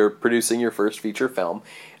when you're producing your first feature film.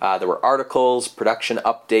 There were articles, production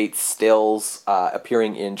updates, stills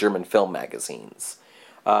appearing in German film magazines.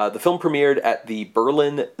 The film premiered at the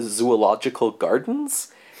Berlin Zoological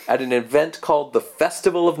Gardens at an event called the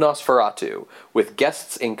Festival of Nosferatu, with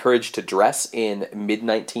guests encouraged to dress in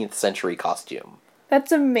mid-19th century costume.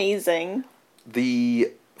 That's amazing.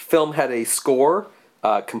 The film had a score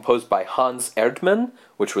composed by Hans Erdmann,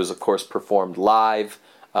 which was, of course, performed live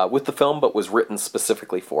with the film, but was written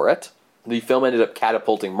specifically for it. The film ended up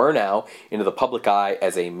catapulting Murnau into the public eye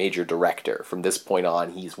as a major director. From this point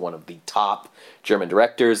on, he's one of the top German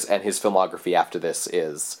directors, and his filmography after this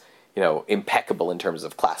is, impeccable in terms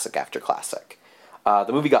of classic after classic. The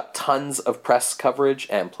movie got tons of press coverage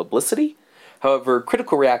and publicity. However,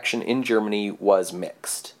 critical reaction in Germany was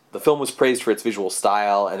mixed. The film was praised for its visual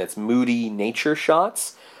style and its moody nature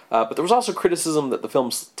shots, but there was also criticism that the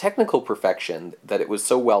film's technical perfection, that it was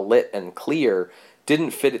so well lit and clear,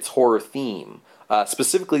 didn't fit its horror theme.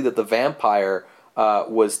 Specifically that the vampire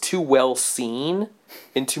was too well seen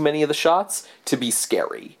in too many of the shots to be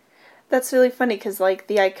scary. That's really funny because,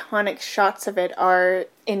 the iconic shots of it are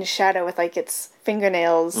in shadow with, its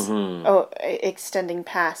fingernails extending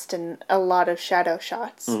past and a lot of shadow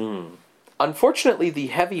shots. Mm-hmm. Unfortunately, the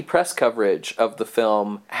heavy press coverage of the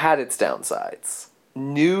film had its downsides.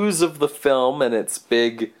 News of the film and its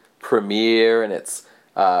big premiere and its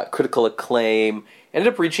critical acclaim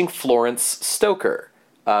ended up reaching Florence Stoker,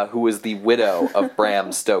 who was the widow of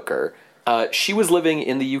Bram Stoker. She was living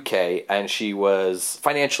in the UK, and she was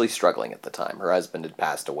financially struggling at the time. Her husband had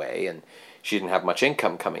passed away, and she didn't have much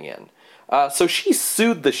income coming in. So she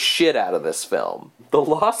sued the shit out of this film. The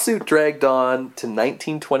lawsuit dragged on to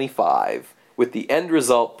 1925, with the end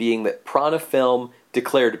result being that Prana Film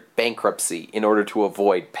declared bankruptcy in order to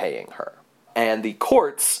avoid paying her. And the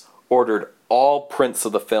courts ordered all prints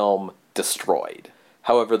of the film destroyed.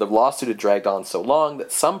 However, the lawsuit had dragged on so long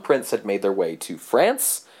that some prints had made their way to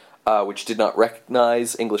France, which did not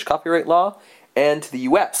recognize English copyright law, and to the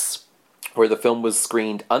US, where the film was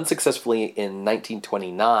screened unsuccessfully in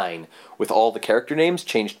 1929, with all the character names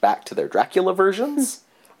changed back to their Dracula versions.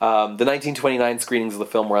 The 1929 screenings of the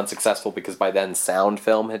film were unsuccessful because by then sound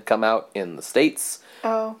film had come out in the States.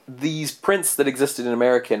 Oh. These prints that existed in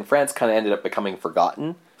America and France kind of ended up becoming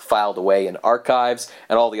forgotten, filed away in archives,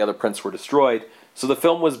 and all the other prints were destroyed. So the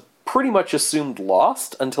film was pretty much assumed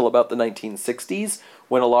lost until about the 1960s,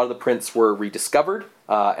 when a lot of the prints were rediscovered,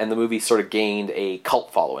 and the movie sort of gained a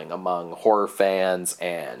cult following among horror fans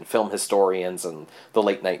and film historians and the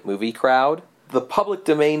late-night movie crowd. The public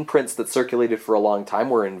domain prints that circulated for a long time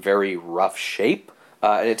were in very rough shape,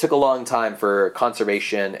 and it took a long time for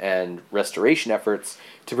conservation and restoration efforts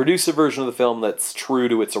to produce a version of the film that's true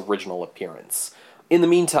to its original appearance. In the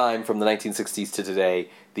meantime, from the 1960s to today,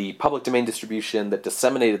 the public domain distribution that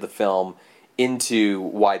disseminated the film into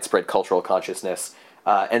widespread cultural consciousness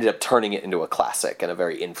ended up turning it into a classic and a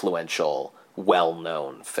very influential,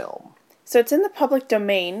 well-known film. So it's in the public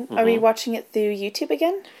domain. Are we watching it through YouTube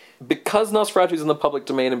again? Because Nosferatu's in the public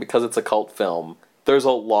domain and because it's a cult film, there's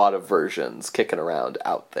a lot of versions kicking around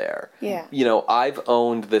out there. Yeah. You know, I've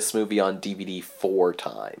owned this movie on DVD 4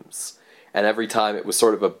 times, and every time it was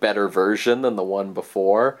sort of a better version than the one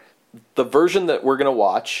before. The version that we're going to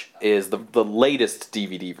watch is the latest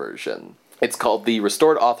DVD version. It's called the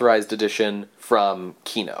Restored Authorized Edition from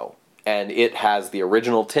Kino. And it has the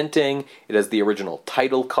original tinting, it has the original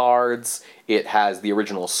title cards, it has the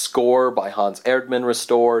original score by Hans Erdmann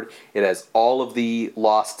restored, it has all of the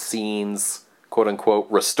lost scenes, quote-unquote,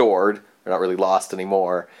 restored. They're not really lost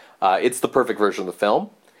anymore. It's the perfect version of the film.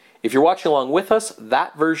 If you're watching along with us,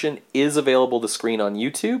 that version is available to screen on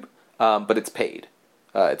YouTube, but it's paid.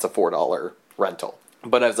 It's a $4 rental.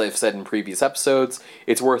 But as I've said in previous episodes,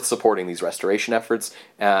 it's worth supporting these restoration efforts,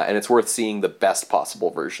 and it's worth seeing the best possible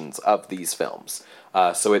versions of these films.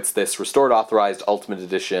 So it's this Restored Authorized Ultimate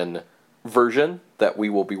Edition version that we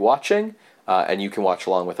will be watching, and you can watch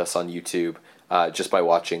along with us on YouTube just by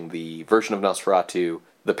watching the version of Nosferatu,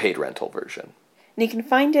 the paid rental version. And you can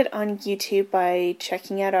find it on YouTube by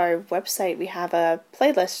checking out our website. We have a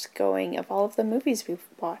playlist going of all of the movies we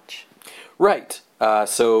watch. Right.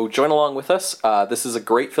 So join along with us. This is a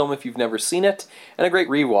great film if you've never seen it, and a great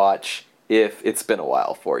rewatch if it's been a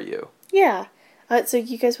while for you. Yeah. So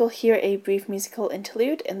you guys will hear a brief musical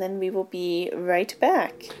interlude, and then we will be right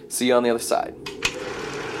back. See you on the other side.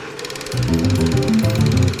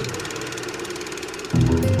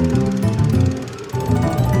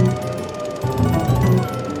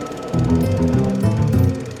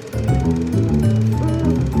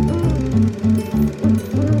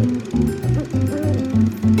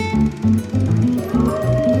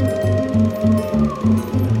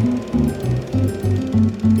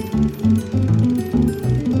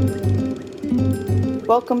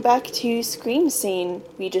 Welcome back to Screen Scene.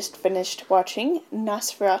 We just finished watching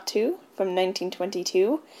Nosferatu from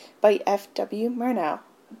 1922 by F.W. Murnau.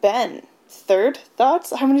 Ben, third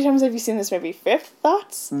thoughts? How many times have you seen this movie? Fifth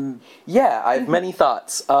thoughts? Yeah, I have many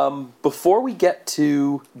thoughts. Before we get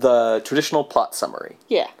to the traditional plot summary,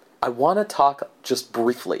 Yeah. I want to talk just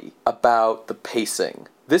briefly about the pacing.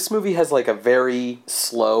 This movie has like a very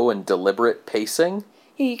slow and deliberate pacing.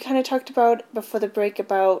 Yeah, you kind of talked about, before the break,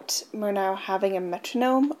 about Murnau having a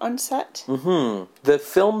metronome on set. The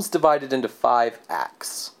film's divided into 5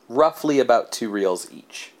 acts, roughly about 2 reels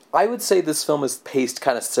each. I would say this film is paced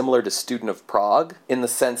kind of similar to Student of Prague, in the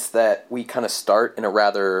sense that we kind of start in a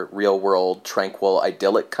rather real-world, tranquil,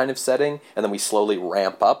 idyllic kind of setting, and then we slowly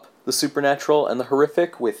ramp up the supernatural and the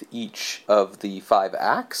horrific with each of the 5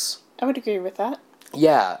 acts. I would agree with that.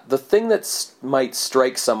 Yeah, the thing that might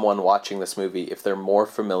strike someone watching this movie, if they're more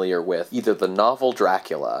familiar with either the novel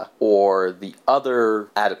Dracula or the other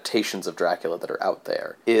adaptations of Dracula that are out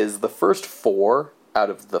there, is the first 4 out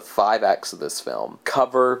of the 5 acts of this film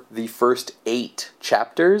cover the first 8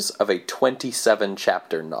 chapters of a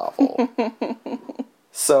 27-chapter novel.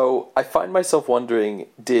 So, I find myself wondering,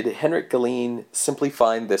 did Henrik Galeen simply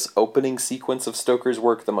find this opening sequence of Stoker's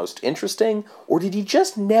work the most interesting, or did he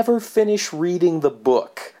just never finish reading the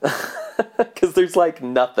book? Because there's, like,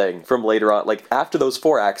 nothing from later on. Like, after those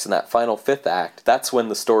 4 acts in that final 5th act, that's when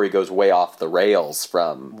the story goes way off the rails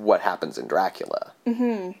from what happens in Dracula.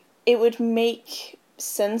 It would make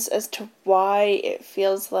sense as to why it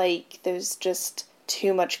feels like there's just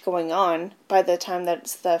too much going on by the time that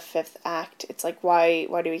it's the 5th act. It's like, why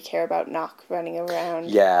do we care about Knock running around?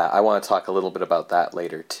 Yeah, I want to talk a little bit about that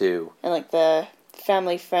later, too. And, like, the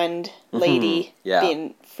family friend lady Yeah.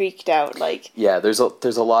 being freaked out, like... Yeah, there's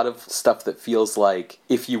a lot of stuff that feels like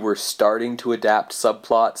if you were starting to adapt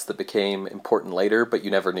subplots that became important later, but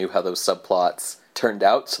you never knew how those subplots turned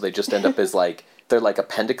out, so they just end up as, like, they're like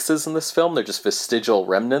appendixes in this film. They're just vestigial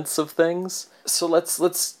remnants of things. So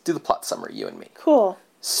let's do the plot summary, you and me. Cool.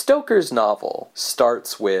 Stoker's novel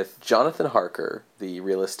starts with Jonathan Harker, the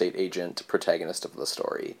real estate agent protagonist of the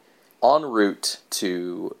story, en route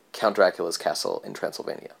to Count Dracula's castle in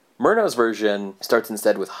Transylvania. Murnau's version starts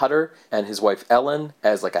instead with Hutter and his wife Ellen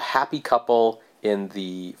as like a happy couple in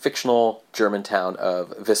the fictional German town of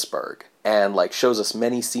Visburg, and like shows us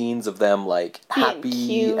many scenes of them like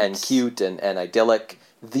happy and cute and idyllic.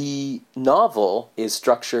 The novel is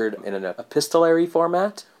structured in an epistolary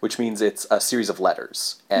format, which means it's a series of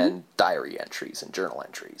letters and diary entries and journal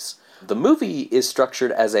entries. The movie is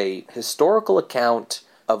structured as a historical account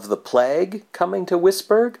of the plague coming to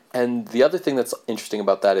Wisburg, and the other thing that's interesting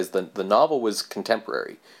about that is the novel was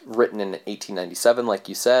contemporary, written in 1897, like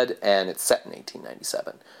you said, and it's set in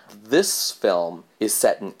 1897. This film is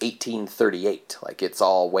set in 1838, like it's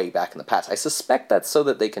all way back in the past. I suspect that's so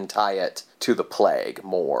that they can tie it to the plague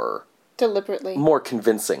more deliberately, more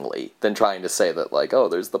convincingly than trying to say that, like, oh,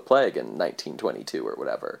 there's the plague in 1922 or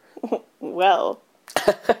whatever. Well.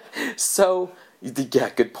 So,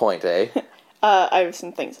 yeah, good point, eh? I have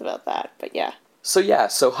some things about that, but yeah.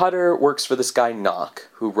 So Hutter works for this guy, Nock,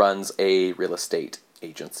 who runs a real estate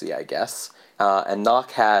agency, I guess. And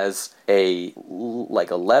Nock has a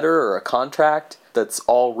letter or a contract that's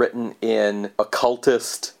all written in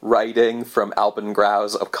occultist writing from Alban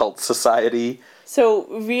Grau's Occult Society. So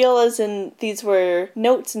real as in these were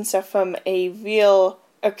notes and stuff from a real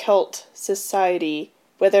occult society,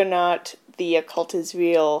 whether or not the occult is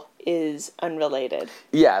real is unrelated.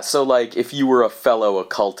 Yeah, so like if you were a fellow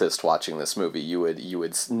occultist watching this movie, you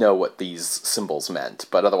would know what these symbols meant,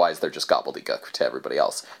 but otherwise they're just gobbledygook to everybody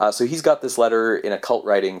else. So he's got this letter in occult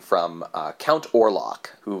writing from Count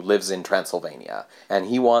Orlok, who lives in Transylvania, and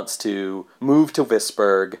he wants to move to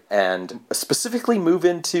Visburg and specifically move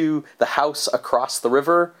into the house across the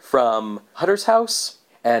river from Hutter's house,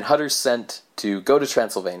 and Hutter's sent to go to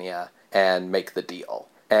Transylvania and make the deal.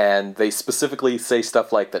 And they specifically say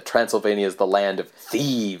stuff like that Transylvania is the land of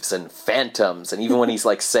thieves and phantoms. And even when he's,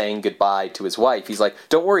 like, saying goodbye to his wife, he's like,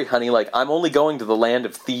 don't worry, honey, like, I'm only going to the land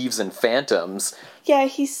of thieves and phantoms. Yeah,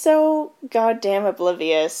 he's so goddamn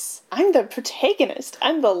oblivious. I'm the protagonist.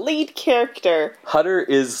 I'm the lead character. Hutter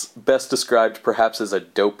is best described perhaps as a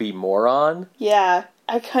dopey moron. Yeah,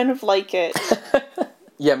 I kind of like it.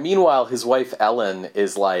 Yeah, meanwhile, his wife Ellen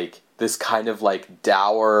is, like, this kind of, like,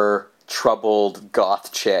 dour, troubled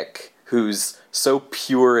goth chick who's so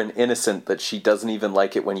pure and innocent that she doesn't even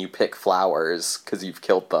like it when you pick flowers because you've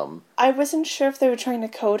killed them. I wasn't sure if they were trying to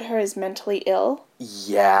code her as mentally ill.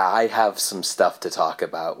 Yeah, I have some stuff to talk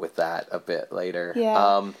about with that a bit later.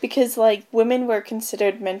 Yeah, because, like, women were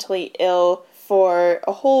considered mentally ill for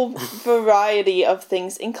a whole variety of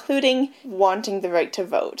things, including wanting the right to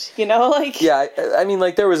vote, you know, like... Yeah, I mean,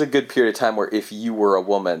 like, there was a good period of time where if you were a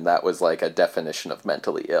woman, that was, like, a definition of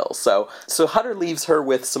mentally ill. So Hutter leaves her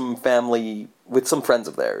with some friends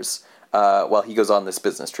of theirs, while he goes on this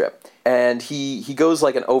business trip. And he goes,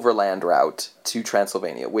 like, an overland route to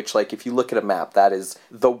Transylvania, which, like, if you look at a map, that is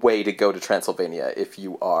the way to go to Transylvania if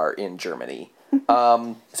you are in Germany.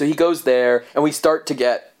 So he goes there, and we start to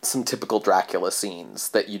get some typical Dracula scenes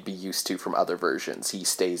that you'd be used to from other versions. He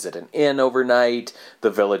stays at an inn overnight. The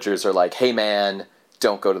villagers are like, hey man,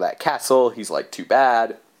 don't go to that castle. He's like, too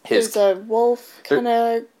bad. There's a wolf kind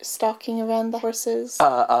of stalking around the horses.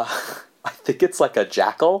 I think it's like a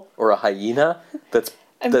jackal or a hyena that's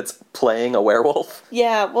playing a werewolf.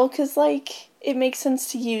 Yeah, well, because, like, it makes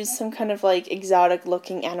sense to use some kind of, like,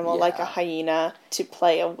 exotic-looking animal like a hyena to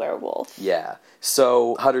play a werewolf. Yeah.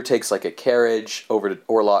 So Hutter takes, like, a carriage over to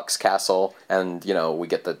Orlok's castle, and, you know, we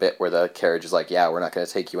get the bit where the carriage is like, yeah, we're not going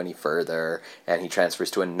to take you any further, and he transfers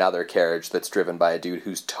to another carriage that's driven by a dude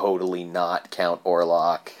who's totally not Count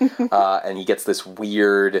Orlok, and he gets this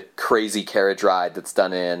weird, crazy carriage ride that's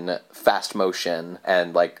done in fast motion,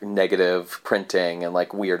 and, like, negative printing, and,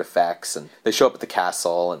 like, weird effects, and they show up at the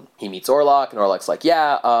castle, and he meets Orlok, and Orlok's like,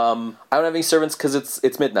 yeah, I don't have any servants because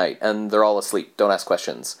it's midnight, and they're all asleep, don't ask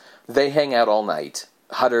questions. They hang out all night.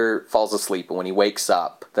 Hutter falls asleep, and when he wakes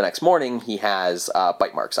up the next morning, he has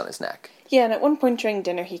bite marks on his neck. Yeah, and at one point during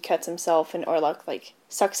dinner, he cuts himself, and Orlok, like,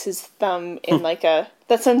 sucks his thumb in, like, a...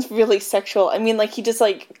 That sounds really sexual. I mean, like, he just,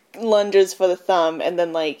 like, lunges for the thumb, and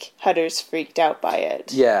then, like, Hutter's freaked out by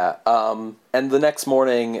it. Yeah, and the next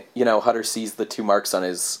morning, you know, Hutter sees the 2 marks on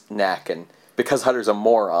his neck, and... because Hutter's a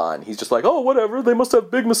moron, he's just like, oh, whatever, they must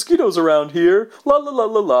have big mosquitoes around here, la la la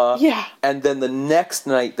la la. Yeah. And then the next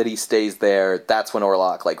night that he stays there, that's when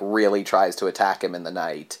Orlok, like, really tries to attack him in the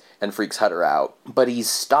night and freaks Hutter out. But he's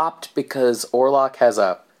stopped because Orlok has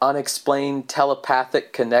a unexplained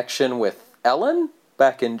telepathic connection with Ellen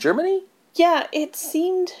back in Germany? Yeah, it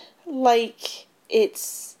seemed like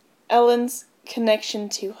it's Ellen's connection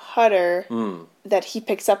to Hutter that he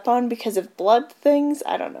picks up on because of blood things.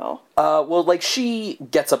 I don't know. Well, like, she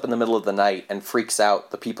gets up in the middle of the night and freaks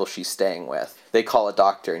out the people she's staying with. They call a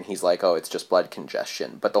doctor, and he's like, oh, it's just blood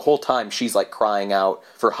congestion. But the whole time, she's, like, crying out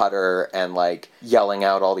for Hutter and, like, yelling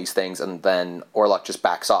out all these things, and then Orlok just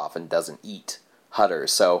backs off and doesn't eat Hutter.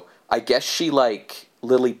 So I guess she, like,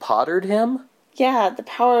 Lily Pottered him? Yeah, the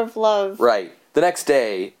power of love. Right. The next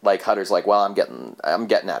day, like, Hutter's like, well, I'm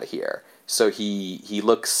getting out of here. So he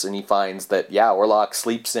looks and he finds that, yeah, Orlok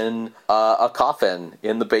sleeps in a coffin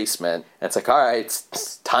in the basement. And it's like, all right,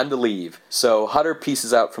 it's time to leave. So Hutter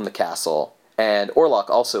pieces out from the castle, and Orlok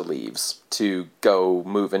also leaves to go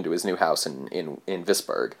move into his new house in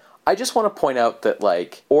Visburg. I just want to point out that,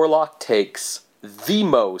 like, Orlok takes the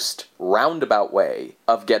most roundabout way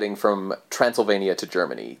of getting from Transylvania to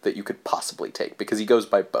Germany that you could possibly take, because he goes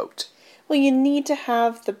by boat. Well, you need to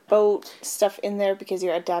have the boat stuff in there because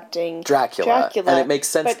you're adapting Dracula. And it makes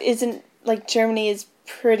sense. But isn't, like, Germany is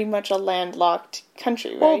pretty much a landlocked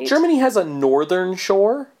country, right? Well, Germany has a northern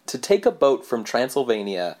shore. To take a boat from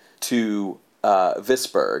Transylvania to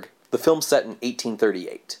Visburg, the film's set in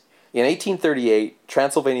 1838. In 1838,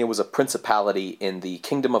 Transylvania was a principality in the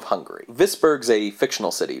Kingdom of Hungary. Visburg's a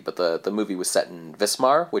fictional city, but the movie was set in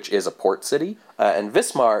Wismar, which is a port city. And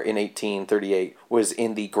Wismar in 1838 was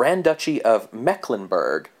in the Grand Duchy of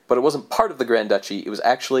Mecklenburg, but it wasn't part of the Grand Duchy. It was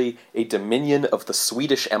actually a dominion of the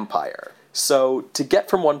Swedish Empire. So to get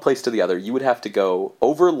from one place to the other, you would have to go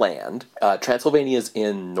over land. Transylvania's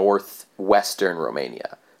in northwestern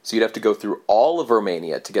Romania. So you'd have to go through all of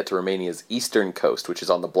Romania to get to Romania's eastern coast, which is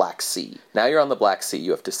on the Black Sea. Now you're on the Black Sea, you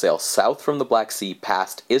have to sail south from the Black Sea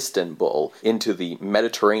past Istanbul into the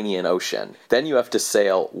Mediterranean Ocean. Then you have to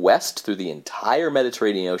sail west through the entire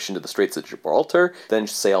Mediterranean Ocean to the Straits of Gibraltar, then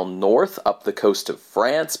sail north up the coast of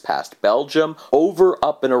France, past Belgium, over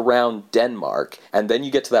up and around Denmark, and then you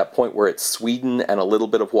get to that point where it's Sweden and a little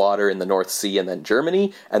bit of water in the North Sea, and then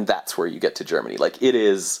Germany, and that's where you get to Germany. Like, it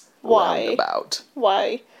is roundabout.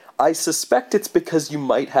 Why? I suspect it's because you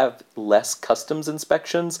might have less customs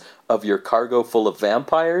inspections of your cargo full of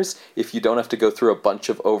vampires if you don't have to go through a bunch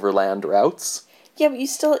of overland routes. Yeah,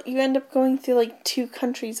 but you end up going through, like, 2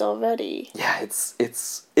 countries already. Yeah,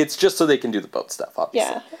 it's just so they can do the boat stuff,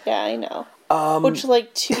 obviously. Yeah, I know. Which,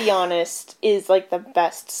 like, to be honest, is, like, the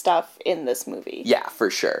best stuff in this movie. Yeah,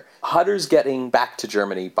 for sure. Hutter's getting back to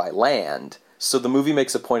Germany by land. So the movie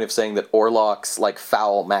makes a point of saying that Orlok's, like,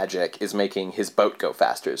 foul magic is making his boat go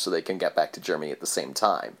faster so they can get back to Germany at the same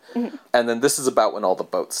time. Mm-hmm. And then this is about when all the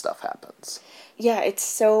boat stuff happens. Yeah, it's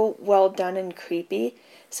so well done and creepy.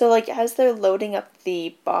 So, like, as they're loading up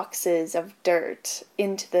the boxes of dirt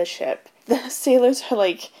into the ship, the sailors are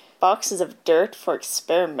like, boxes of dirt for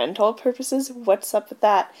experimental purposes? What's up with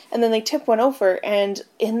that? And then they tip one over, and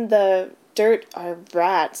in the dirt are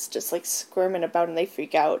rats just, like, squirming about, and they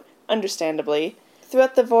freak out. Understandably.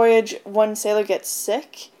 Throughout the voyage, one sailor gets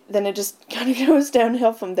sick, then it just kind of goes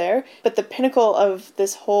downhill from there. But the pinnacle of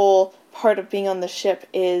this whole part of being on the ship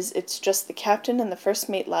is it's just the captain and the first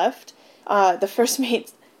mate left. The first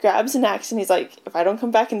mate grabs an axe and he's like, if I don't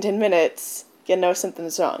come back in 10 minutes, you know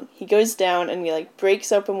something's wrong. He goes down and he, like, breaks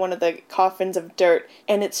open one of the coffins of dirt,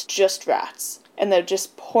 and it's just rats. And they're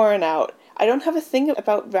just pouring out. I don't have a thing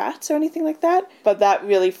about rats or anything like that, but that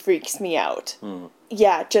really freaks me out.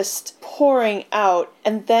 Yeah, just pouring out.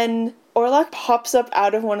 And then Orlok pops up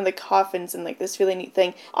out of one of the coffins in, like, this really neat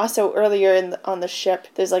thing. Also, earlier on the ship,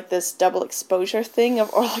 there's, like, this double exposure thing of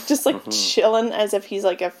Orlok just, like, chilling as if he's,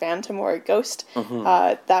 like, a phantom or a ghost.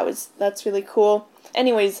 That's really cool.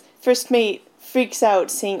 Anyways, first mate freaks out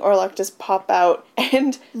seeing Orlok just pop out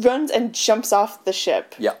and runs and jumps off the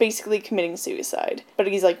ship, basically committing suicide. But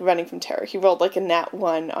he's, like, running from terror. He rolled, like, a nat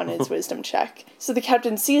 1 on his wisdom check. So the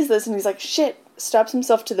captain sees this and he's like, shit, stops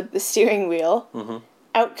himself to the steering wheel.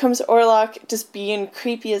 Out comes Orlok, just being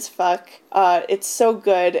creepy as fuck. It's so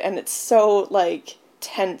good, and it's so, like,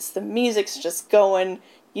 tense. The music's just going.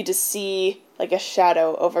 You just see, like, a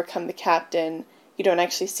shadow overcome the captain. You don't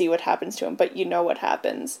actually see what happens to him, but you know what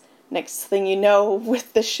happens. Next thing you know,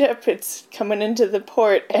 with the ship, it's coming into the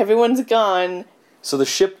port. Everyone's gone. So the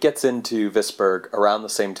ship gets into Visburg around the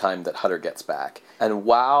same time that Hutter gets back. And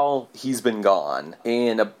while he's been gone,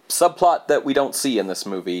 in a subplot that we don't see in this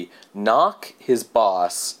movie, Nock, his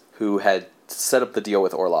boss, who had set up the deal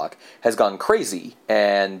with Orlok, has gone crazy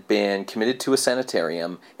and been committed to a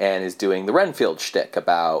sanitarium and is doing the Renfield shtick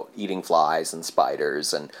about eating flies and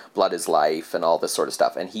spiders and blood is life and all this sort of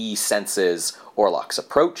stuff. And he senses Orlok's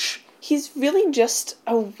approach. He's really just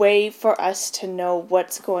a way for us to know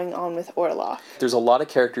what's going on with Orlok. There's a lot of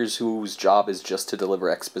characters whose job is just to deliver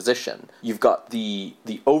exposition. You've got the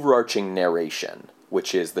overarching narration,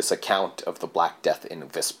 which is this account of the Black Death in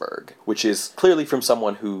Visburg, which is clearly from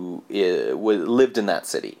someone who lived in that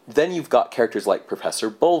city. Then you've got characters like Professor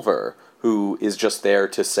Bulver, who is just there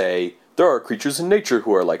to say, there are creatures in nature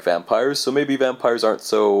who are like vampires, so maybe vampires aren't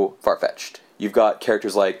so far-fetched. You've got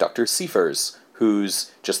characters like Dr. Seifers,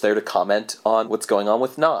 who's just there to comment on what's going on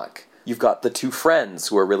with Nock. You've got the two friends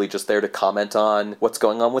who are really just there to comment on what's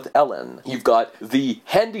going on with Ellen. You've got the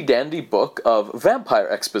handy-dandy book of vampire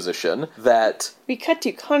exposition that... we cut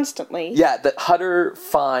to constantly. Yeah, that Hutter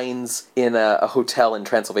finds in a hotel in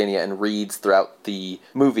Transylvania and reads throughout the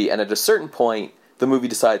movie, and at a certain point, the movie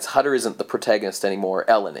decides Hutter isn't the protagonist anymore,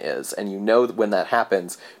 Ellen is. And you know when that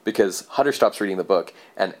happens because Hutter stops reading the book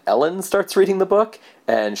and Ellen starts reading the book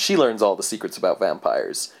and she learns all the secrets about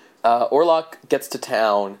vampires. Orlok gets to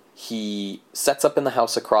town, he sets up in the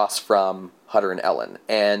house across from Hutter and Ellen,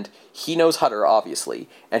 and he knows Hutter, obviously,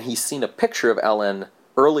 and he's seen a picture of Ellen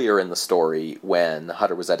earlier in the story when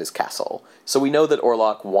Hutter was at his castle. So we know that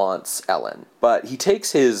Orlok wants Ellen. But he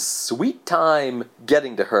takes his sweet time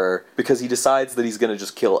getting to her because he decides that he's going to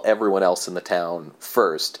just kill everyone else in the town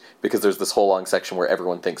first, because there's this whole long section where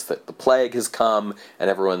everyone thinks that the plague has come and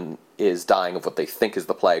everyone is dying of what they think is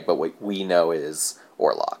the plague, but what we know is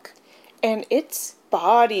Orlok. And it's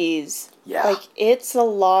bodies. Yeah. Like, it's a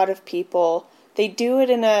lot of people. They do it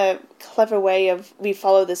in a clever way of, we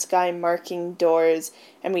follow this guy marking doors,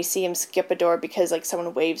 and we see him skip a door because, like,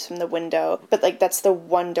 someone waves from the window. But, like, that's the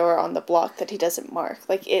one door on the block that he doesn't mark.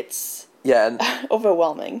 Like, it's... yeah, and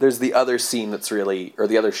overwhelming. There's the other scene that's really, or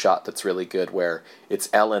the other shot that's really good, where it's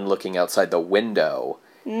Ellen looking outside the window,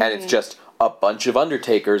 and it's just a bunch of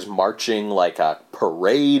undertakers marching like a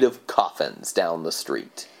parade of coffins down the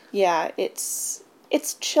street. Yeah, it's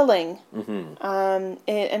chilling. Mm-hmm.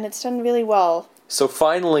 And it's done really well. So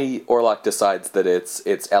finally, Orlok decides that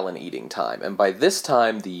it's Ellen eating time, and by this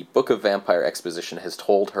time, the Book of Vampire Exposition has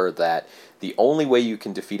told her that the only way you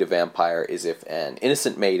can defeat a vampire is if an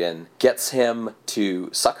innocent maiden gets him to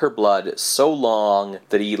suck her blood so long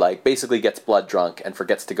that he, like, basically gets blood drunk and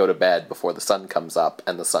forgets to go to bed before the sun comes up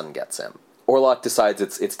and the sun gets him. Orlok decides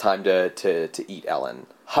it's time to eat Ellen.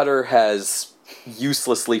 Hutter has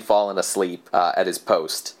uselessly fallen asleep at his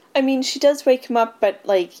post. I mean, she does wake him up, but,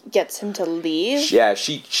 like, gets him to leave. Yeah,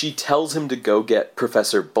 she tells him to go get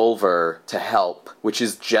Professor Bulver to help, which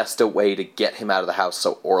is just a way to get him out of the house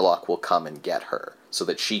so Orlok will come and get her, so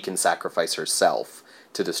that she can sacrifice herself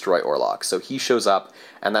to destroy Orlok. So he shows up,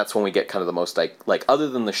 and that's when we get kind of the most, like other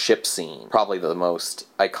than the ship scene, probably the most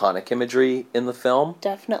iconic imagery in the film.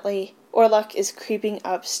 Definitely. Orlok is creeping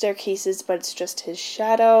up staircases, but it's just his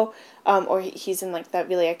shadow, or he's in, like, that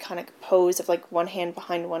really iconic pose of, like, one hand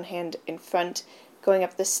behind, one hand in front, going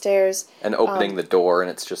up the stairs. And opening the door,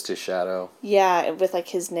 and it's just his shadow. Yeah, with, like,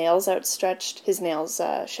 his nails outstretched,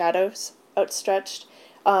 shadows outstretched.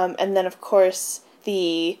 And then, of course,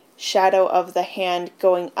 the shadow of the hand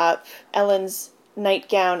going up Ellen's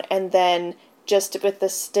nightgown, and then just with the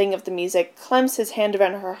sting of the music, clamps his hand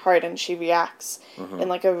around her heart, and she reacts in,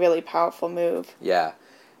 like, a really powerful move. Yeah.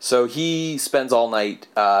 So he spends all night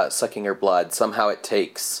sucking her blood. Somehow it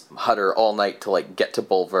takes Hutter all night to, like, get to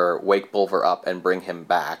Bulver, wake Bulver up, and bring him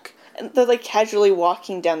back. And they're, like, casually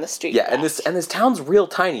walking down the street. Yeah, and this town's real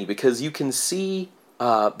tiny, because you can see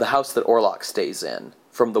the house that Orlok stays in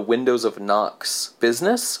from the windows of Nock's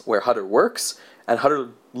business, where Hutter works, and Hutter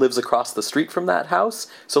lives across the street from that house.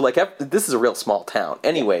 So, like, this is a real small town.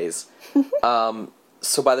 Anyways,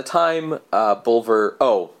 so by the time Bulver...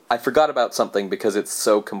 Oh, I forgot about something because it's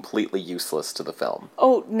so completely useless to the film.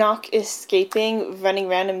 Oh, Nock escaping, running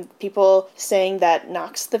around, and people saying that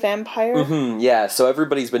Nock's the vampire? Mm-hmm, yeah, so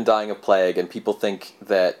everybody's been dying of plague, and people think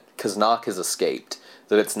that, because Nock has escaped,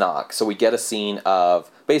 that it's Nock. So we get a scene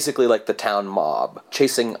of basically, like, the town mob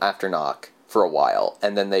chasing after Nock for a while,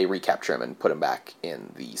 and then they recapture him and put him back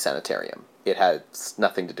in the sanitarium. It has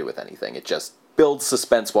nothing to do with anything. It just builds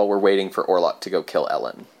suspense while we're waiting for Orlok to go kill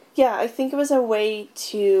Ellen. Yeah, I think it was a way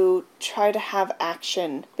to try to have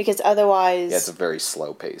action, because otherwise... Yeah, it's a very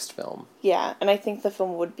slow-paced film. Yeah, and I think the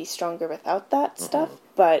film would be stronger without that stuff,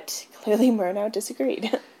 but clearly Murnau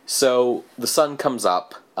disagreed. So the sun comes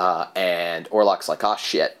up, and Orlok's like, "Ah,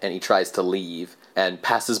 shit," and he tries to leave, and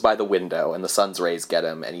passes by the window, and the sun's rays get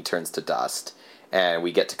him, and he turns to dust. And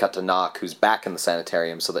we get to cut to Nock, who's back in the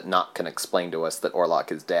sanitarium, so that Nock can explain to us that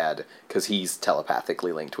Orlok is dead, because he's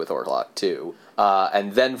telepathically linked with Orlok, too.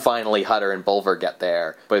 And then finally Hutter and Bulver get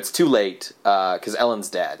there, but it's too late, because Ellen's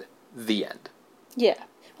dead. The end. Yeah.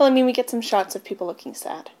 Well, I mean, we get some shots of people looking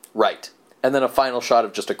sad. Right. And then a final shot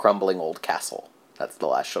of just a crumbling old castle. That's the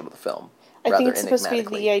last shot of the film. I think it's supposed to be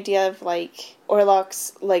the idea of, like,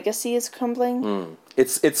 Orlok's legacy is crumbling.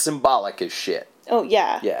 It's symbolic as shit. Oh,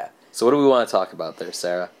 yeah. Yeah. So what do we want to talk about there,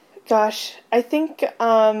 Sarah? Gosh, I think,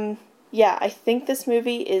 I think this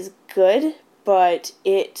movie is good, but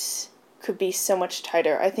it could be so much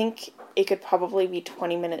tighter. I think it could probably be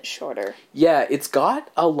 20 minutes shorter. Yeah, it's got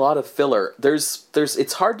a lot of filler.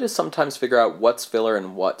 It's hard to sometimes figure out what's filler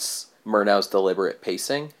and what's Murnau's deliberate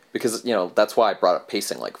pacing. Because, that's why I brought up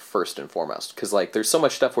pacing, like, first and foremost. Because, like, there's so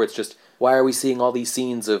much stuff where it's just, why are we seeing all these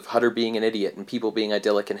scenes of Hutter being an idiot and people being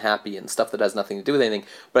idyllic and happy and stuff that has nothing to do with anything?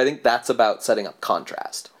 But I think that's about setting up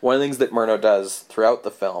contrast. One of the things that Murnau does throughout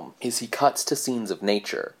the film is he cuts to scenes of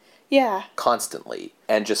nature. Yeah. Constantly.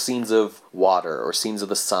 And just scenes of water, or scenes of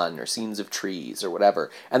the sun, or scenes of trees, or whatever.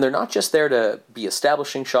 And they're not just there to be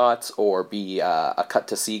establishing shots, or be a cut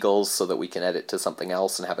to seagulls so that we can edit to something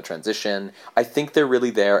else and have a transition. I think they're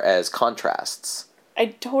really there as contrasts. I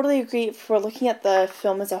totally agree. If we're looking at the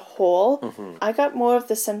film as a whole, I got more of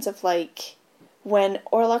the sense of, like, when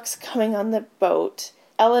Orlok's coming on the boat,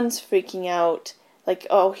 Ellen's freaking out, like,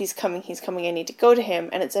 oh, he's coming, I need to go to him,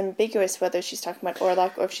 and it's ambiguous whether she's talking about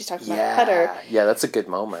Orlok or if she's talking about Hutter. Yeah, that's a good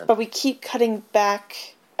moment. But we keep cutting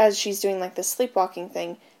back, as she's doing, like, the sleepwalking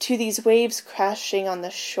thing, to these waves crashing on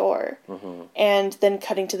the shore, and then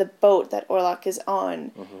cutting to the boat that Orlok is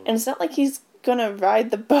on. And it's not like he's gonna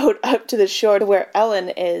ride the boat up to the shore to where Ellen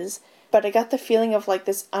is, but I got the feeling of, like,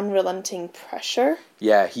 this unrelenting pressure.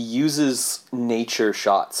 Yeah, he uses nature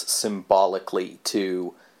shots symbolically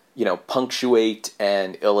to, punctuate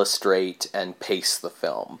and illustrate and pace the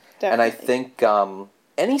film. Definitely. And I think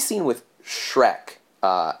any scene with Shrek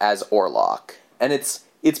as Orlok, and it's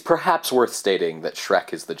perhaps worth stating that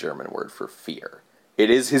Shrek is the German word for fear.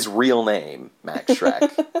 It is his real name, Max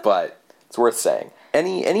Schreck, but it's worth saying.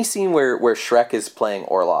 Any scene where Shrek is playing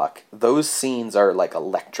Orlok, those scenes are, like,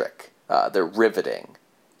 electric. They're riveting.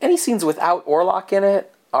 Any scenes without Orlok in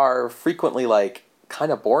it are frequently, like,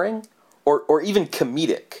 kind of boring, or even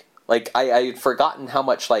comedic. Like, I had forgotten how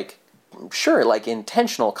much, like, sure, like,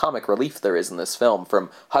 intentional comic relief there is in this film, from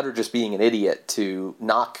Hutter just being an idiot to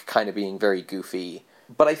Nock kind of being very goofy.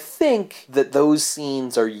 But I think that those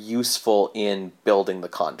scenes are useful in building the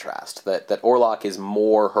contrast, that Orlok is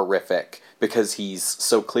more horrific because he's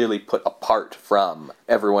so clearly put apart from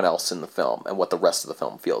everyone else in the film and what the rest of the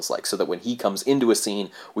film feels like, so that when he comes into a scene,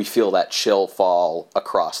 we feel that chill fall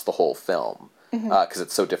across the whole film, because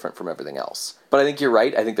it's so different from everything else. But I think you're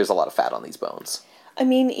right. I think there's a lot of fat on these bones. I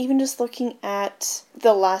mean, even just looking at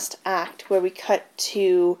the last act, where we cut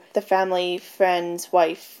to the family friend's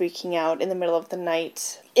wife freaking out in the middle of the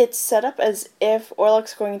night, it's set up as if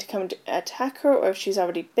Orlok's going to come to attack her, or if she's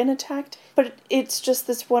already been attacked, but it's just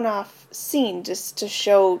this one-off scene just to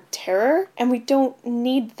show terror, and we don't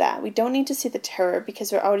need that. We don't need to see the terror,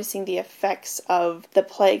 because we're already seeing the effects of the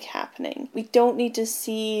plague happening. We don't need to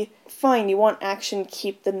see, fine, you want action,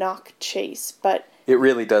 keep the Nock chase, but it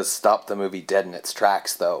really does stop the movie dead in its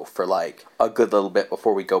tracks, though, for, like, a good little bit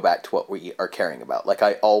before we go back to what we are caring about. Like,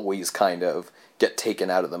 I always kind of get taken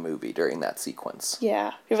out of the movie during that sequence.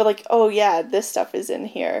 Yeah. We were like, oh yeah, this stuff is in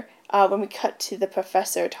here. When we cut to the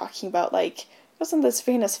professor talking about, like, wasn't this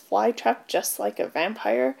Venus flytrap just like a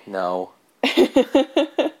vampire? No.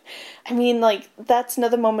 I mean, like, that's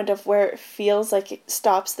another moment of where it feels like it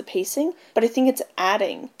stops the pacing, but I think it's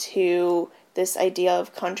adding to this idea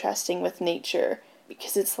of contrasting with nature,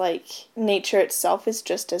 because it's like nature itself is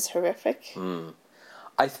just as horrific.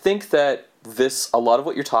 I think that a lot of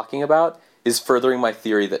what you're talking about is furthering my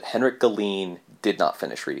theory that Henrik Galeen did not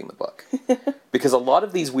finish reading the book. Because a lot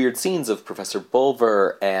of these weird scenes of Professor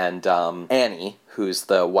Bulwer and Annie, who's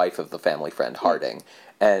the wife of the family friend Harding,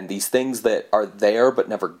 and these things that are there but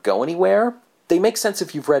never go anywhere, they make sense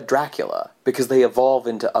if you've read Dracula, because they evolve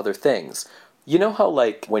into other things. You know how,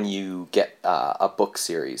 like, when you get a book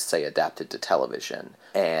series, say, adapted to television,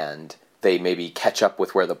 and they maybe catch up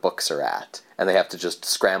with where the books are at, and they have to just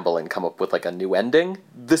scramble and come up with, like, a new ending?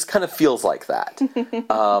 This kind of feels like that.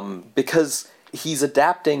 Because he's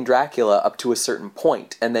adapting Dracula up to a certain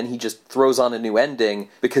point, and then he just throws on a new ending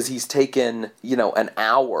because he's taken, an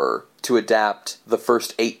hour to adapt the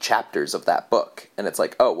first 8 chapters of that book. And it's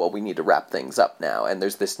like, oh, well, we need to wrap things up now, and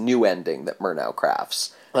there's this new ending that Murnau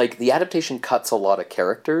crafts. Like, the adaptation cuts a lot of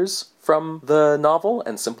characters from the novel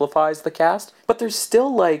and simplifies the cast, but there's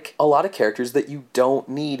still, like, a lot of characters that you don't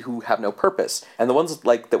need who have no purpose. And the ones,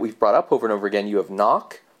 like, that we've brought up over and over again, you have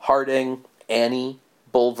Nock, Harding, Annie,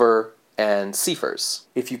 Bulwer, and Seifers.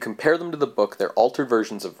 If you compare them to the book, they're altered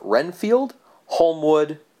versions of Renfield,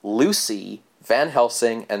 Holmwood, Lucy, Van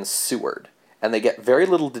Helsing, and Seward. and they get very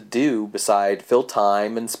little to do beside fill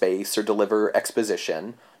time and space or deliver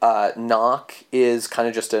exposition. Knock is kind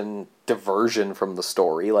of just a diversion from the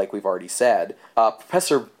story, like we've already said.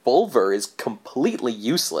 Professor Bulver is completely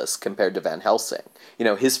useless compared to Van Helsing. You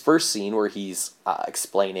know, his first scene where he's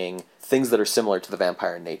explaining things that are similar to the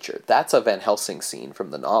vampire in nature, that's a Van Helsing scene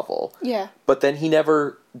from the novel. Yeah. But then he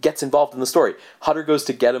never gets involved in the story. Hutter goes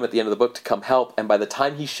to get him at the end of the book to come help, and by the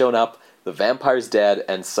time he's shown up, the vampire's dead,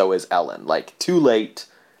 and so is Ellen. Like, too late.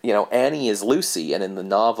 You know, Annie is Lucy, and in the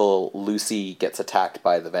novel, Lucy gets attacked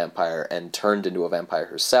by the vampire and turned into a vampire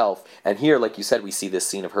herself. And here, like you said, we see this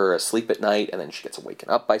scene of her asleep at night, and then she gets awakened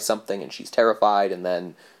up by something, and she's terrified, and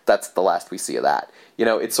then that's the last we see of that. You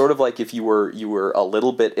know, it's sort of like if you were a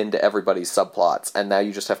little bit into everybody's subplots, and now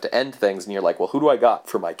you just have to end things, and you're like, well, who do I got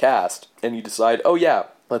for my cast? And you decide, oh yeah,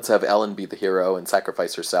 let's have Ellen be the hero and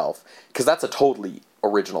sacrifice herself. Because that's a totally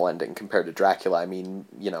original ending compared to Dracula. I mean,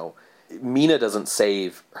 you know, Mina doesn't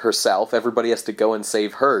save herself. Everybody has to go and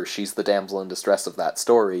save her. She's the damsel in distress of that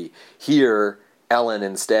story. Here, Ellen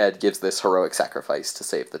instead gives this heroic sacrifice to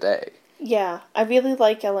save the day. Yeah, I really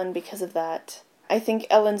like Ellen because of that. I think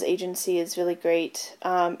Ellen's agency is really great,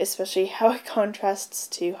 especially how it contrasts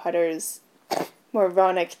to Hutter's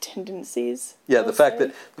moronic tendencies. Yeah, the fact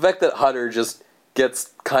that Hutter just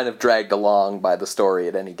gets kind of dragged along by the story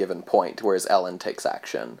at any given point, whereas Ellen takes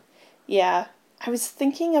action. Yeah. I was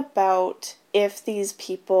thinking about if these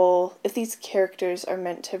characters are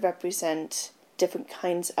meant to represent different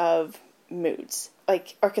kinds of moods,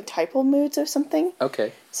 like archetypal moods or something.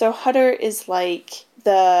 Okay. So Hutter is like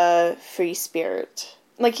the free spirit.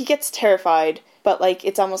 Like, he gets terrified, but like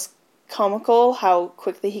it's almost comical how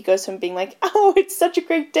quickly he goes from being like, oh, it's such a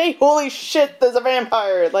great day, holy shit, there's a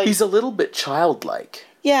vampire. Like, he's a little bit childlike.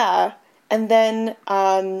 Yeah. And then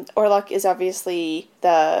Orlok is obviously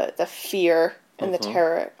the fear and the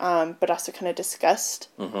terror, but also kind of disgust.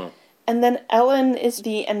 Mm-hmm. And then Ellen is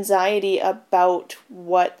the anxiety about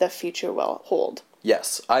what the future will hold.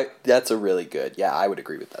 Yes, that's a really good, I would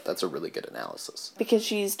agree with that. That's a really good analysis. Because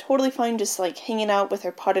she's totally fine just, like, hanging out with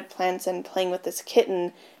her potted plants and playing with this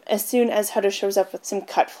kitten. As soon as Hutter shows up with some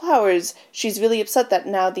cut flowers, she's really upset that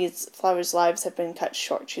now these flowers' lives have been cut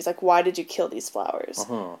short. She's like, why did you kill these flowers?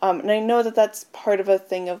 Uh-huh. And I know that that's part of a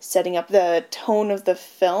thing of setting up the tone of the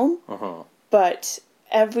film. Uh-huh. But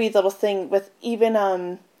every little thing with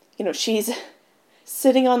even, she's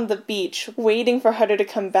sitting on the beach waiting for Hutter to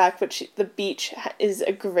come back, but the beach is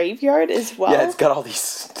a graveyard as well. Yeah, it's got all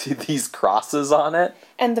these crosses on it.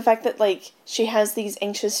 And the fact that, like, she has these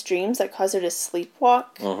anxious dreams that cause her to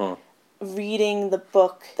sleepwalk. Reading the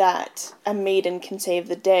book that a maiden can save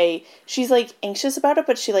the day, she's, like, anxious about it,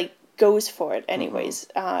 but she, like, goes for it anyways.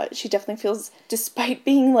 She definitely feels, despite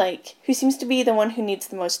being, like, who seems to be the one who needs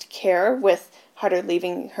the most care with Hutter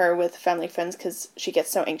leaving her with family friends because she gets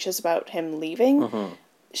so anxious about him leaving.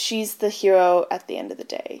 She's the hero at the end of the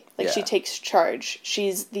day. Like, she takes charge.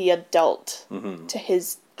 She's the adult to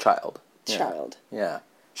his child. Yeah.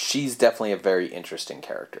 She's definitely a very interesting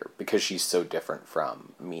character because she's so different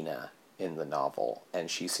from Mina in the novel, and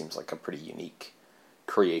she seems like a pretty unique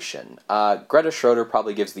creation. Greta Schroeder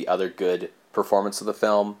probably gives the other good performance of the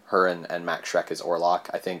film. Her and Max Schreck as Orlok.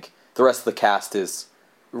 I think the rest of the cast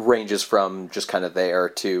ranges from just kind of there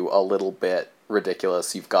to a little bit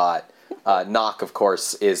ridiculous. You've got Knock, of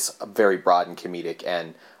course, is very broad and comedic,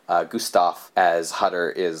 and Gustav as Hutter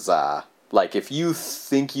is like, if you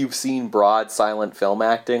think you've seen broad silent film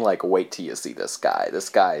acting, like, wait till you see this guy. This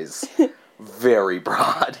guy's very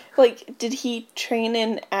broad. Like, did he train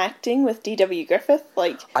in acting with D.W. Griffith?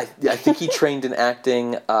 Like, I think he trained in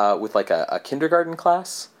acting with, like, a kindergarten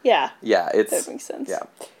class. Yeah. Yeah, that makes sense. Yeah.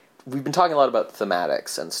 We've been talking a lot about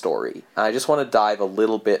thematics and story. I just want to dive a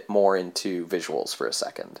little bit more into visuals for a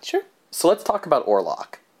second. Sure. So let's talk about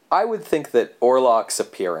Orlok. I would think that Orlok's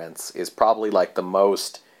appearance is probably, like, the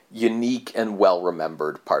most unique and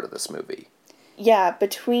well-remembered part of this movie. Yeah,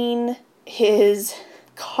 between his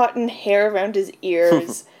cotton hair around his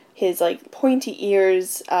ears, his, like, pointy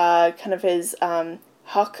ears, kind of his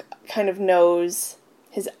hawk kind of nose,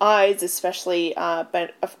 his eyes especially,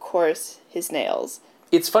 but, of course, his nails.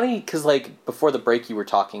 It's funny because, like, before the break you were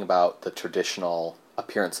talking about the traditional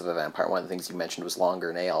appearance of a vampire. One of the things you mentioned was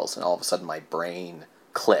longer nails, and all of a sudden my brain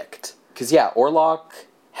clicked. Because, Orlok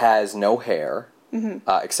has no hair,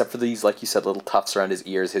 except for these, like you said, little tufts around his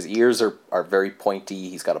ears. His ears are very pointy.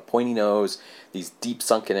 He's got a pointy nose, these deep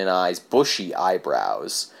sunken-in eyes, bushy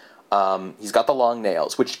eyebrows. He's got the long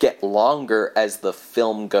nails, which get longer as the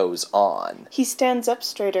film goes on. He stands up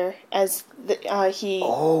straighter as he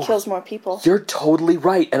kills more people. You're totally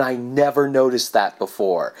right, and I never noticed that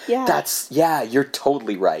before. Yeah. You're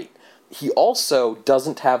totally right. he also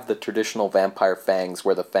doesn't have the traditional vampire fangs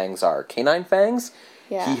where the fangs are canine fangs.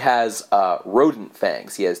 Yeah. He has rodent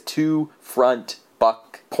fangs. He has 2 front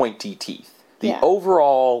buck pointy teeth. The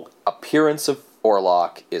overall appearance of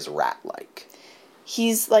Orlok is rat-like.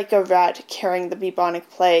 He's like a rat carrying the bubonic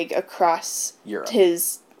plague across Europe.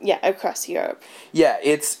 Across Europe. Yeah,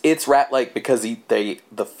 it's rat-like because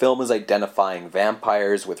the film is identifying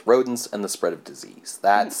vampires with rodents and the spread of disease.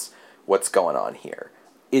 That's what's going on here.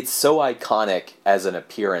 It's so iconic as an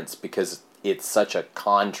appearance because it's such a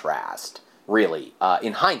contrast, really.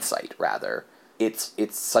 In hindsight, rather, it's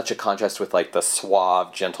such a contrast with like the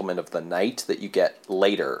suave gentleman of the night that you get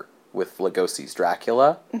later with Lugosi's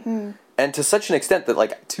Dracula, and to such an extent that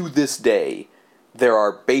like to this day, there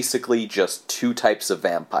are basically just 2 types of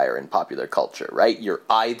vampire in popular culture, right? You're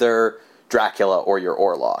either Dracula or you're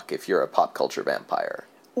Orlok if you're a pop culture vampire.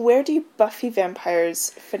 Where do Buffy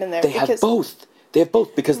vampires fit in there? They have both. They have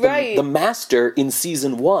both because the master in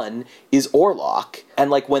season 1 is Orlok,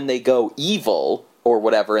 and like when they go evil or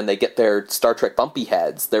whatever and they get their Star Trek bumpy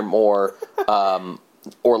heads, they're more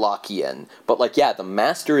Orlokian. But like the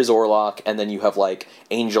master is Orlok, and then you have like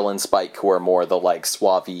Angel and Spike who are more the like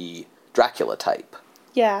suave Dracula type.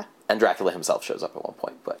 Yeah. And Dracula himself shows up at one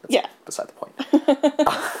point, but that's beside the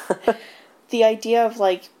point. The idea of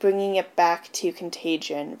like bringing it back to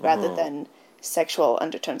contagion rather than sexual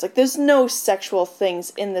undertones. Like there's no sexual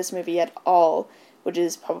things in this movie at all, which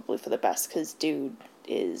is probably for the best because dude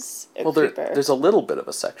is a creeper. There's a little bit of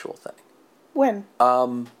a sexual thing. When?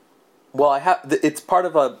 Well, it's part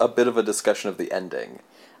of a bit of a discussion of the ending.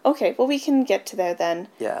 Okay, well we can get to there then.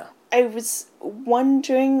 Yeah. I was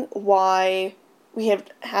wondering why we have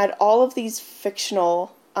had all of these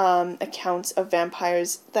fictional accounts of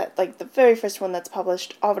vampires that, like, the very first one that's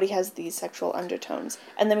published already has these sexual undertones.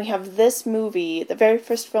 And then we have this movie, the very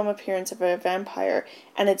first film appearance of a vampire,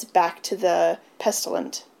 and it's back to the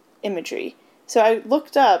pestilent imagery. So I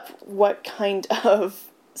looked up what kind of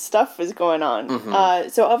stuff was going on.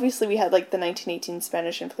 So obviously we had, like, the 1918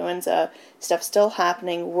 Spanish influenza stuff still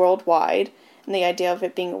happening worldwide. And the idea of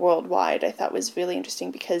it being worldwide I thought was really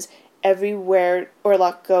interesting because everywhere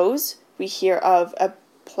Orlok goes, we hear of a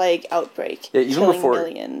plague outbreak, killing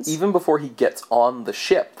millions. Even before he gets on the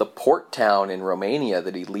ship, the port town in Romania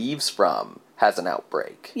that he leaves from has an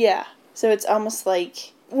outbreak. Yeah. So it's almost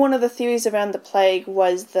like one of the theories around the plague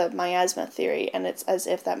was the miasma theory, and it's as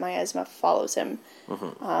if that miasma follows him.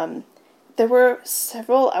 There were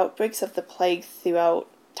several outbreaks of the plague throughout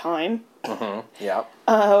time. Yeah.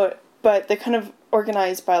 But they're kind of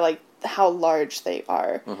organized by, like, how large they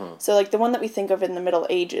are. So, like, the one that we think of in the Middle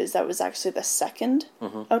Ages, that was actually the second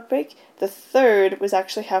outbreak. The third was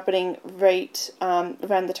actually happening right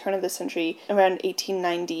around the turn of the century, around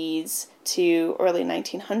 1890s to early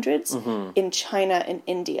 1900s, in China and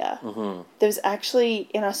India. There's actually,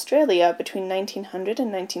 in Australia, between 1900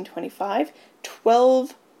 and 1925,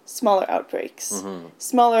 12 smaller outbreaks.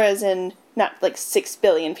 Smaller as in not like 6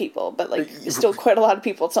 billion people, but like still quite a lot of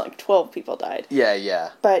people. It's not like 12 people died.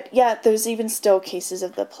 Yeah. But yeah, there's even still cases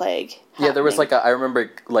of the plague happening. Yeah, there was like I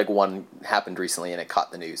remember like one happened recently and it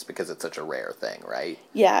caught the news because it's such a rare thing, right?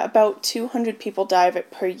 Yeah, about 200 people die of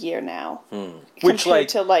it per year now. Which compared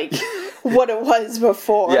to like what it was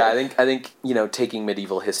before. Yeah, I think taking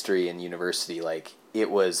medieval history in university, like it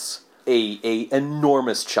was a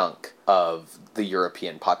enormous chunk of the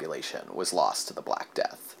European population was lost to the Black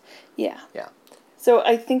Death. Yeah. Yeah. So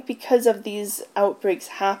I think because of these outbreaks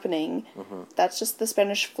happening, that's just the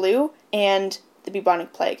Spanish flu and the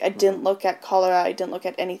bubonic plague. I didn't look at cholera. I didn't look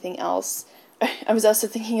at anything else. I was also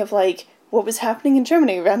thinking of, like, what was happening in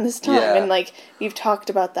Germany around this time. Yeah. And, like, we've talked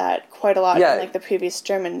about that quite a lot in, like, the previous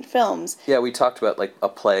German films. Yeah, we talked about, like, a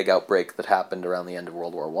plague outbreak that happened around the end of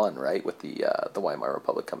World War I, right? With the Weimar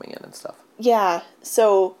Republic coming in and stuff. Yeah.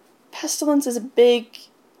 So pestilence is a big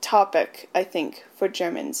topic, I think, for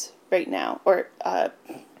Germans right now, or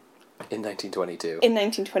in 1922. In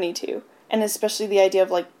 1922, and especially the idea of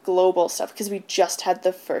like global stuff because we just had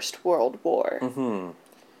the First World War.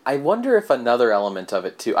 I wonder if another element of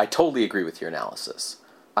it too. I totally agree with your analysis.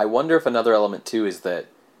 I wonder if another element too is that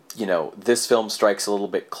this film strikes a little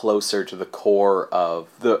bit closer to the core of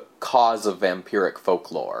the cause of vampiric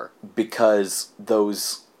folklore because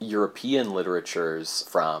those European literatures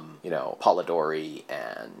from Polidori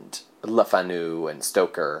and Le Fanu and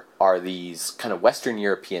Stoker are these kind of Western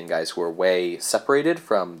European guys who are way separated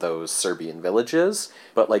from those Serbian villages.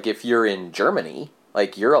 But, like, if you're in Germany,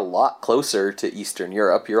 like, you're a lot closer to Eastern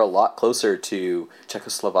Europe. You're a lot closer to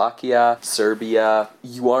Czechoslovakia, Serbia.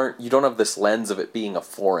 You don't have this lens of it being a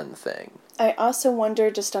foreign thing. I also wonder,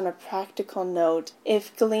 just on a practical note,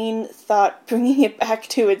 if Galeen thought bringing it back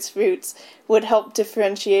to its roots would help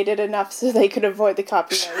differentiate it enough so they could avoid the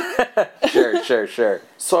copyright. Sure.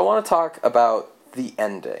 So I want to talk about the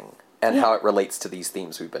ending and how it relates to these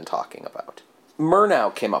themes we've been talking about.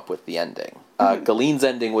 Murnau came up with the ending. Galeen's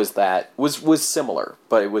ending was similar,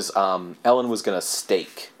 but it was Ellen was going to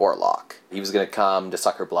stake Orlok. He was going to come to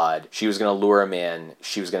suck her blood. She was going to lure him in.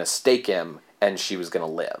 She was going to stake him, and she was going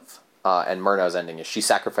to live. And Murnau's ending is she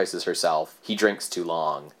sacrifices herself, he drinks too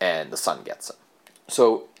long, and the sun gets him.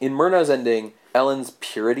 So in Murnau's ending, Ellen's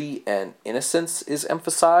purity and innocence is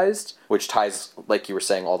emphasized, which ties, like you were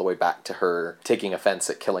saying, all the way back to her taking offense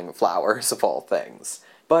at killing flowers, of all things.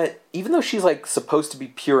 But even though she's, like, supposed to be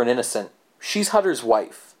pure and innocent, she's Hutter's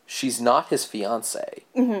wife. She's not his fiancée.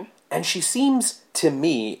 Mm-hmm. And she seems, to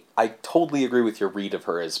me, I totally agree with your read of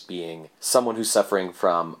her as being someone who's suffering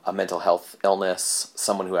from a mental health illness,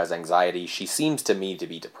 someone who has anxiety. She seems to me to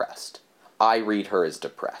be depressed. I read her as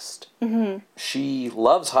depressed. Mm-hmm. She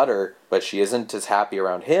loves Hutter, but she isn't as happy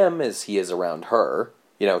around him as he is around her.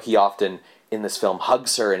 You know, he often, in this film,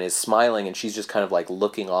 hugs her and is smiling, and she's just kind of like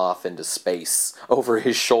looking off into space over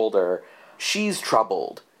his shoulder. She's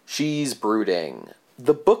troubled. She's brooding.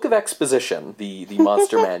 The Book of Exposition, the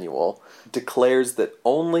monster manual, declares that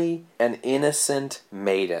only an innocent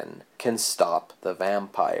maiden can stop the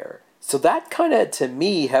vampire. So that kind of, to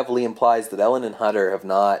me, heavily implies that Ellen and Hutter have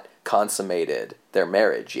not consummated their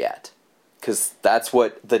marriage yet. Because that's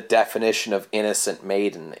what the definition of innocent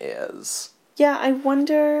maiden is. Yeah, I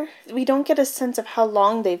wonder, we don't get a sense of how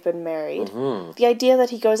long they've been married. Mm-hmm. The idea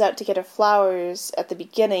that he goes out to get her flowers at the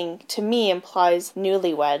beginning, to me, implies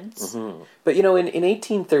newlyweds. Mm-hmm. But, you know, in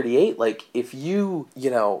 1838, like, if you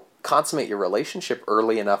consummate your relationship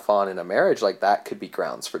early enough on in a marriage, like, that could be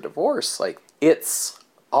grounds for divorce. Like, it's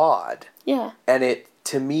odd. Yeah. And it,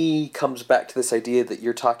 to me, comes back to this idea that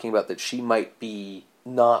you're talking about, that she might be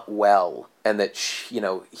not well, and that,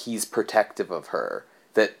 he's protective of her.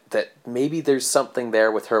 That maybe there's something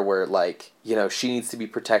there with her where, like, she needs to be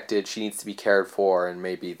protected, she needs to be cared for, and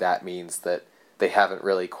maybe that means that they haven't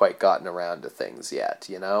really quite gotten around to things yet,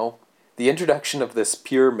 The introduction of this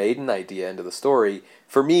pure maiden idea into the story,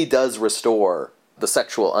 for me, does restore the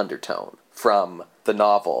sexual undertone from the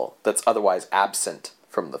novel that's otherwise absent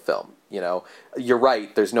from the film, You're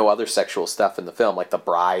right, there's no other sexual stuff in the film, like the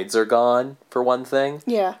brides are gone, for one thing.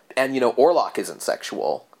 Yeah. And, Orlok isn't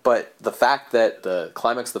sexual. But the fact that the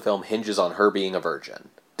climax of the film hinges on her being a virgin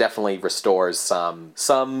definitely restores some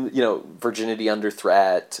virginity under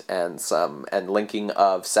threat and linking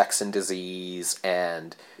of sex and disease,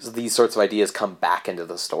 and these sorts of ideas come back into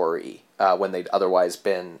the story when they'd otherwise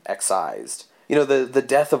been excised. The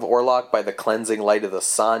death of Orlok by the cleansing light of the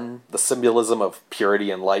sun, the symbolism of purity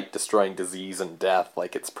and light destroying disease and death,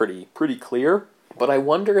 like, it's pretty clear. But I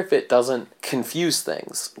wonder if it doesn't confuse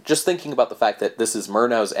things. Just thinking about the fact that this is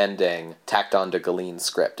Murnau's ending tacked onto Galeen's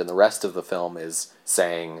script, and the rest of the film is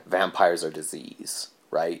saying vampires are disease,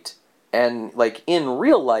 right? And, like, in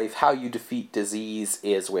real life, how you defeat disease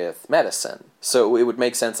is with medicine. So it would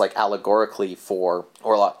make sense, like, allegorically, for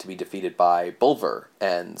Orlok to be defeated by Bulwer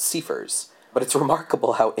and Cephers. But it's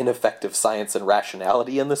remarkable how ineffective science and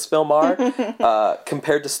rationality in this film are,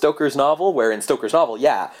 compared to Stoker's novel, where in Stoker's novel,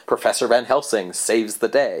 Professor Van Helsing saves the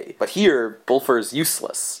day. But here, Bulwer's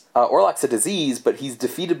useless. Orlok's a disease, but he's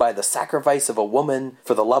defeated by the sacrifice of a woman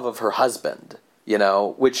for the love of her husband,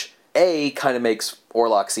 which, kind of makes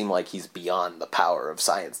Orlok seem like he's beyond the power of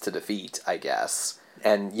science to defeat, I guess.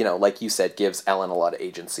 And, like you said, gives Ellen a lot of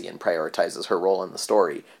agency and prioritizes her role in the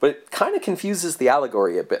story. But it kind of confuses the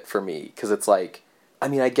allegory a bit for me, because it's like,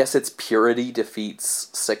 I guess it's purity defeats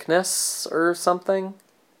sickness or something?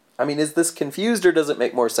 Is this confused, or does it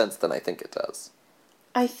make more sense than I think it does?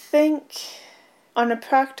 I think, on a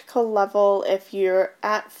practical level, if you're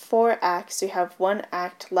at 4 acts, you have 1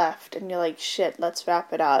 act left, and you're like, shit, let's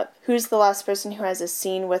wrap it up. Who's the last person who has a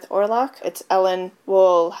scene with Orlok? It's Ellen.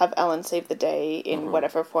 We'll have Ellen save the day in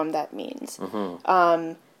whatever form that means.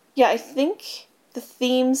 Mm-hmm. I think the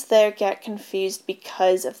themes there get confused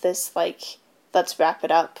because of this, like, let's wrap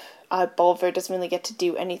it up. Bulwer doesn't really get to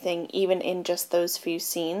do anything, even in just those few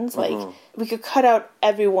scenes. Like, we could cut out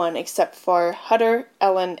everyone except for Hutter,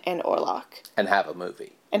 Ellen, and Orlok. And have a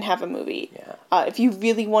movie. Yeah. If you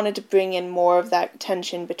really wanted to bring in more of that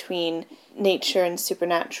tension between nature and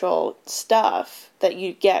supernatural stuff that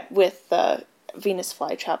you get with the Venus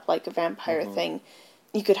flytrap, like a vampire thing,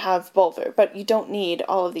 you could have Bulwer, but you don't need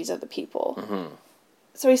all of these other people. Mm-hmm.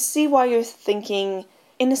 So I see why you're thinking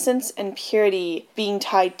innocence and purity being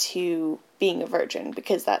tied to being a virgin,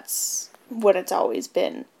 because that's what it's always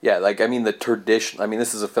been. Yeah, like, I mean, the tradition... I mean,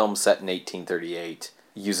 this is a film set in 1838,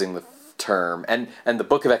 using the term... And the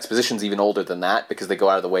Book of Exposition's even older than that, because they go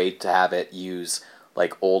out of the way to have it use,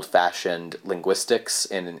 like, old-fashioned linguistics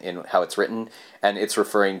in how it's written. And it's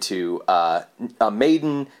referring to a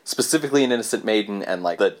maiden, specifically an innocent maiden, and,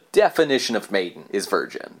 like, the definition of maiden is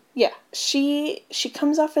virgin. Yeah, she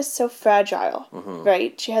comes off as so fragile,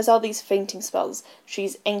 right? She has all these fainting spells.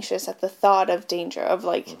 She's anxious at the thought of danger, of,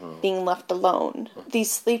 like, being left alone.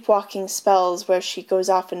 These sleepwalking spells where she goes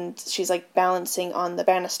off and she's, like, balancing on the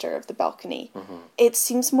banister of the balcony. It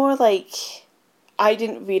seems more like... I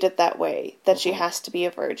didn't read it that way, that she has to be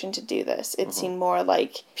a virgin to do this. It seemed more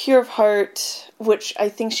like pure of heart, which I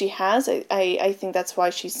think she has. I think that's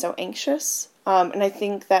why she's so anxious. And I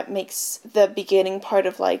think that makes the beginning part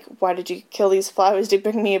of, like, why did you kill these flowers to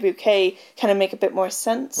bring me a bouquet, kind of make a bit more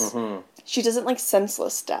sense. She doesn't like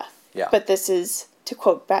senseless death. Yeah. But this is, to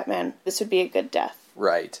quote Batman, this would be a good death.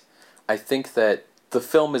 Right. I think that the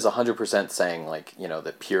film is 100% saying, like, you know,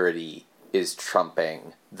 that purity is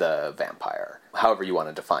trumping the vampire. However you want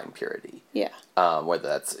to define purity. Yeah. Whether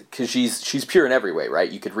that's... Because she's pure in every way, right?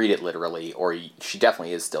 You could read it literally, or she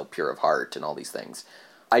definitely is still pure of heart and all these things.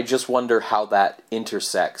 I just wonder how that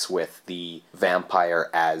intersects with the vampire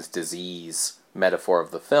as disease metaphor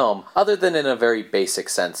of the film, other than in a very basic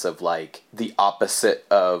sense of, like, the opposite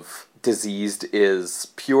of diseased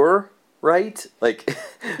is pure, right? Like...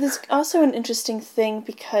 There's also an interesting thing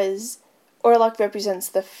because Orlok represents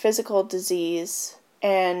the physical disease,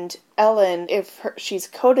 and Ellen, if she's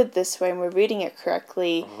coded this way and we're reading it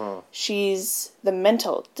correctly, she's the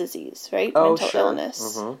mental disease, right? Oh, mental sure.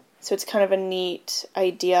 illness. So it's kind of a neat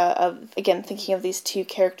idea of, again, thinking of these two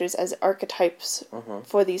characters as archetypes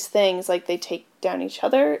for these things, like they take down each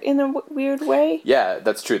other in a weird way. Yeah,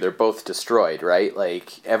 that's true. They're both destroyed, right?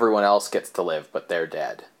 Like, everyone else gets to live, but they're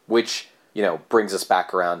dead. Which, you know, brings us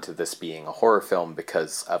back around to this being a horror film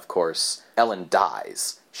because, of course, Ellen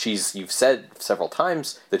dies. You've said several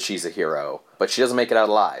times that she's a hero, but she doesn't make it out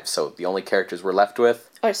alive, so the only characters we're left with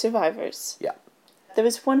are survivors. Yeah. There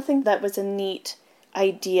was one thing that was a neat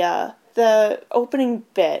idea. The opening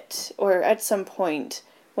bit, or at some point,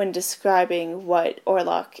 when describing what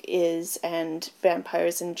Orlok is and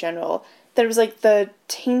vampires in general, there was, like, the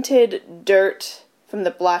tainted dirt from the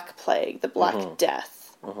Black Plague, the Black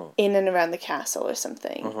Death, in and around the castle or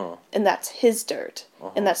something. And that's his dirt,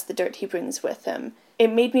 and that's the dirt he brings with him. It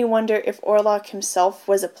made me wonder if Orlok himself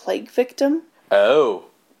was a plague victim. Oh.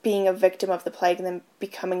 Being a victim of the plague and then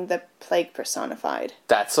becoming the plague personified.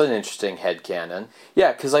 That's an interesting headcanon.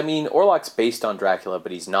 Yeah, because, I mean, Orlok's based on Dracula,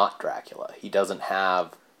 but he's not Dracula. He doesn't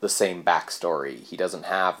have the same backstory. He doesn't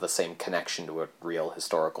have the same connection to a real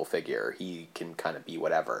historical figure. He can kind of be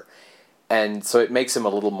whatever. And so it makes him a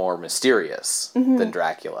little more mysterious than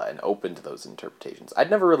Dracula and open to those interpretations. I'd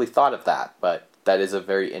never really thought of that, but that is a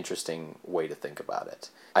very interesting way to think about it.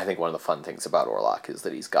 I think one of the fun things about Orlok is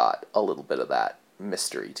that he's got a little bit of that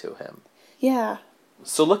mystery to him. Yeah.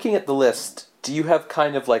 So looking at the list, do you have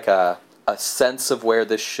kind of like a sense of where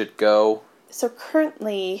this should go? So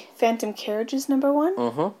currently, Phantom Carriage is number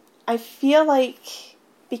one. I feel like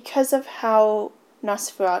because of how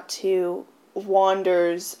Nosferatu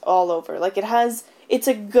wanders all over, like it's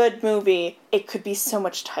a good movie, it could be so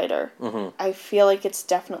much tighter. I feel like it's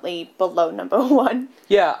definitely below number one.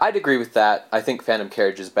 Yeah, I'd agree with that. I think Phantom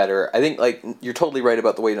Carriage is better. I think, like, you're totally right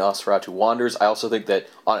about the way Nosferatu wanders. I also think that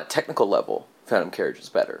on a technical level, Phantom Carriage is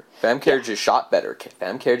better. Phantom Carriage is shot better.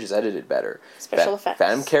 Phantom Carriage is edited better. Special effects.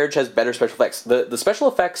 Phantom Carriage has better special effects. The special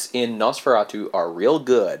effects in Nosferatu are real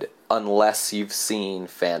good unless you've seen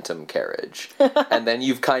Phantom Carriage. And then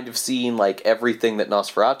you've kind of seen, like, everything that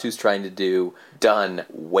Nosferatu's trying to do done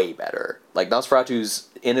way better. Like, Nosferatu's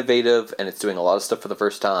innovative and it's doing a lot of stuff for the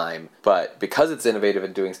first time, but because it's innovative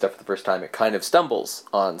and doing stuff for the first time, it kind of stumbles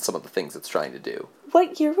on some of the things it's trying to do.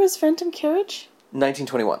 What year was Phantom Carriage?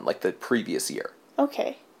 1921, like the previous year.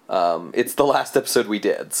 Okay. It's the last episode we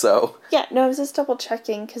did, so... Yeah, no, I was just double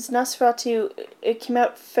checking, because Nosferatu, it came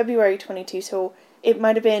out February 22, so it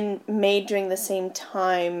might have been made during the same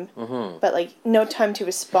time, but, like, no time to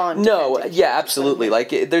respond. No, yeah, absolutely. Like,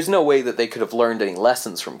 there's no way that they could have learned any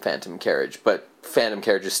lessons from Phantom Carriage, but Phantom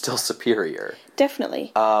Carriage is still superior.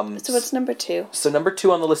 Definitely. So what's number two? So number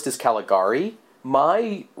two on the list is Caligari.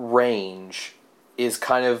 My range is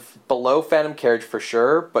kind of below Phantom Carriage for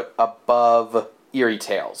sure, but above Eerie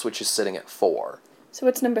Tales, which is sitting at 4. So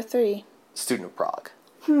what's number three? Student of Prague.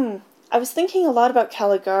 I was thinking a lot about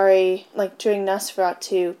Caligari, like, during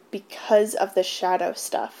Nosferatu, because of the shadow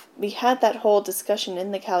stuff. We had that whole discussion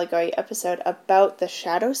in the Caligari episode about the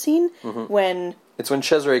shadow scene, when... It's when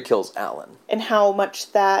Cesare kills Alan. And how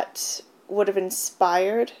much that would have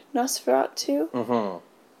inspired Nosferatu. Mm-hmm.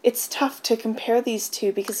 It's tough to compare these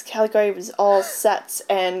two because Caligari was all sets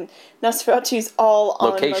and Nosferatu's all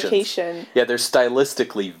on location. Yeah, they're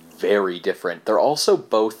stylistically very different. They're also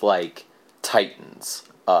both, like, titans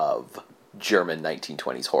of German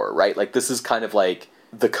 1920s horror, right? Like, this is kind of like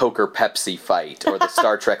the Coke-Pepsi fight, or the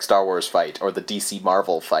Star Trek Star Wars fight, or the DC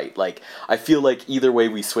Marvel fight. Like, I feel like either way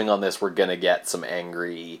we swing on this, we're gonna get some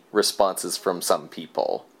angry responses from some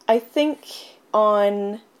people. I think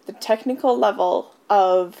on the technical level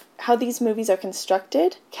of how these movies are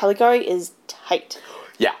constructed, Caligari is tight.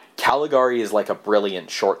 Yeah, Caligari is like a brilliant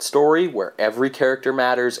short story where every character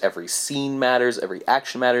matters, every scene matters, every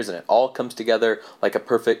action matters, and it all comes together like a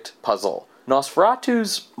perfect puzzle.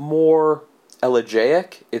 Nosferatu's more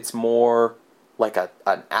elegiac. It's more like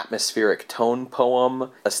an atmospheric tone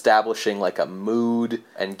poem, establishing like a mood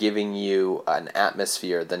and giving you an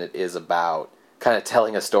atmosphere than it is about kind of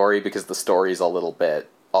telling a story, because the story's a little bit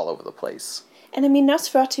all over the place. And I mean,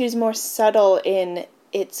 Nosferatu is more subtle in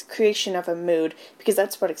its creation of a mood, because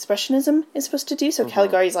that's what Expressionism is supposed to do. So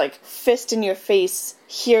Caligari's like, fist in your face,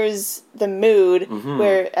 here's the mood,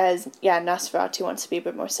 whereas, Nosferatu wants to be a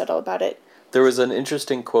bit more subtle about it. There was an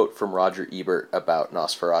interesting quote from Roger Ebert about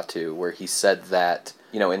Nosferatu where he said that,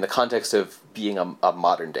 you know, in the context of being a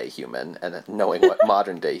modern-day human and knowing what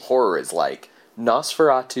modern-day horror is like,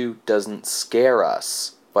 Nosferatu doesn't scare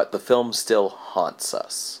us, but the film still haunts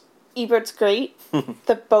us. Ebert's great.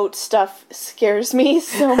 The boat stuff scares me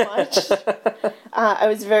so much. I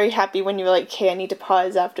was very happy when you were like, okay, I need to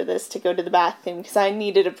pause after this to go to the bathroom because I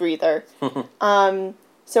needed a breather.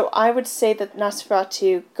 So I would say that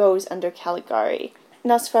Nosferatu goes under Caligari.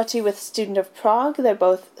 Nosferatu with Student of Prague, they're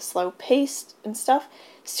both slow-paced and stuff.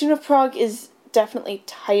 Student of Prague is definitely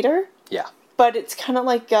tighter. Yeah. But it's kind of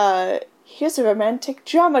like, here's a romantic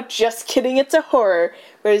drama. Just kidding, it's a horror.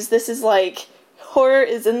 Whereas this is like, horror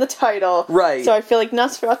is in the title. Right. So I feel like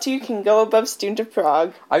Nosferatu can go above Student of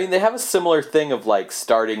Prague. I mean, they have a similar thing of, like,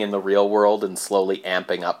 starting in the real world and slowly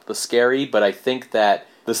amping up the scary, but I think that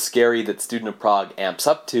the scary that Student of Prague amps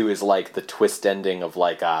up to is like the twist ending of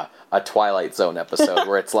like a Twilight Zone episode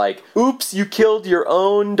where it's like, oops, you killed your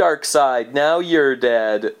own dark side, now you're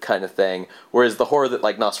dead, kind of thing. Whereas the horror that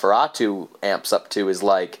like Nosferatu amps up to is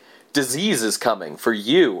like, disease is coming for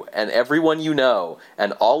you and everyone you know,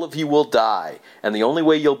 and all of you will die, and the only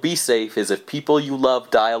way you'll be safe is if people you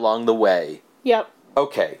love die along the way. Yep.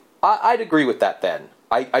 Okay, I'd agree with that then.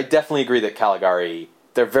 I definitely agree that Caligari,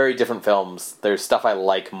 they're very different films. There's stuff I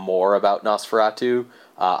like more about Nosferatu.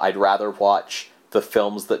 I'd rather watch the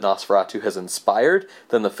films that Nosferatu has inspired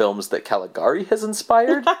than the films that Caligari has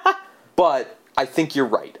inspired. But I think you're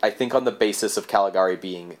right. I think on the basis of Caligari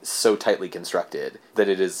being so tightly constructed that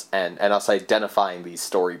it is, and us identifying these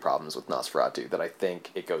story problems with Nosferatu, that I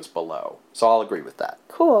think it goes below. So I'll agree with that.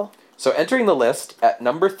 Cool. So entering the list at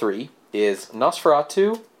number 3 is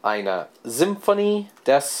Nosferatu, eine Symphonie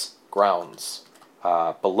des Grauens.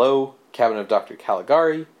 Below Cabinet of Dr.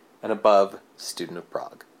 Caligari, and above Student of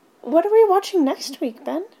Prague. What are we watching next week,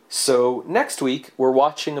 Ben? So, next week, we're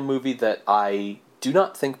watching a movie that I do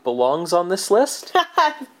not think belongs on this list.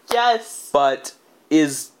 Yes! But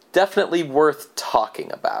is definitely worth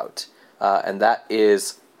talking about. And that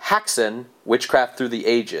is Haxan, Witchcraft Through the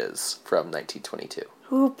Ages, from 1922.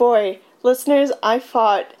 Oh boy. Listeners, I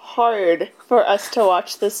fought hard for us to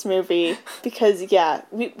watch this movie because,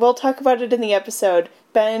 we'll talk about it in the episode.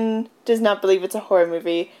 Ben does not believe it's a horror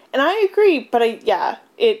movie, and I agree, but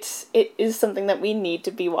it is something that we need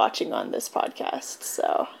to be watching on this podcast,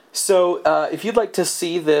 So, if you'd like to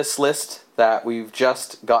see this list that we've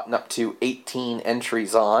just gotten up to 18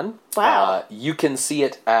 entries on, wow. You can see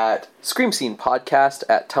it at Scream Scene Podcast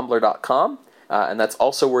at tumblr.com. And that's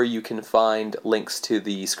also where you can find links to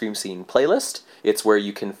the Scream Scene playlist. It's where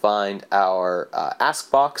you can find our Ask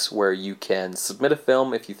box, where you can submit a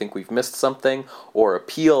film if you think we've missed something, or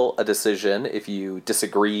appeal a decision if you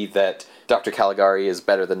disagree that Dr. Caligari is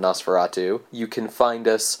better than Nosferatu. You can find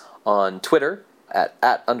us on Twitter at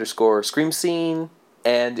 @_Scream Scene.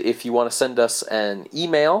 And if you want to send us an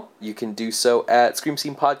email, you can do so at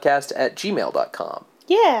screamscenepodcast@gmail.com.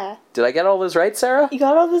 Yeah. Did I get all this right, Sarah? You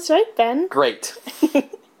got all this right, Ben. Great.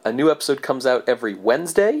 A new episode comes out every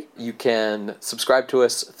Wednesday. You can subscribe to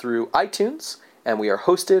us through iTunes, and we are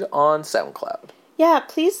hosted on SoundCloud. Yeah,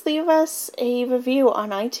 please leave us a review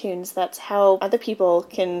on iTunes. That's how other people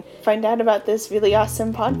can find out about this really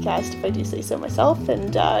awesome podcast, if I do say so myself,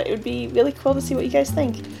 and it would be really cool to see what you guys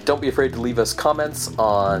think. Don't be afraid to leave us comments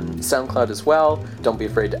on SoundCloud as well. Don't be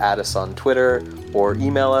afraid to add us on Twitter or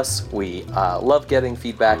email us. We love getting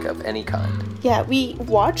feedback of any kind. Yeah, we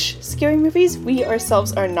watch scary movies. We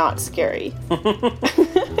ourselves are not scary.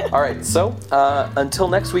 All right, so until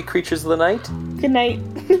next week, Creatures of the Night. Good night.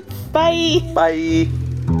 Bye. Bye.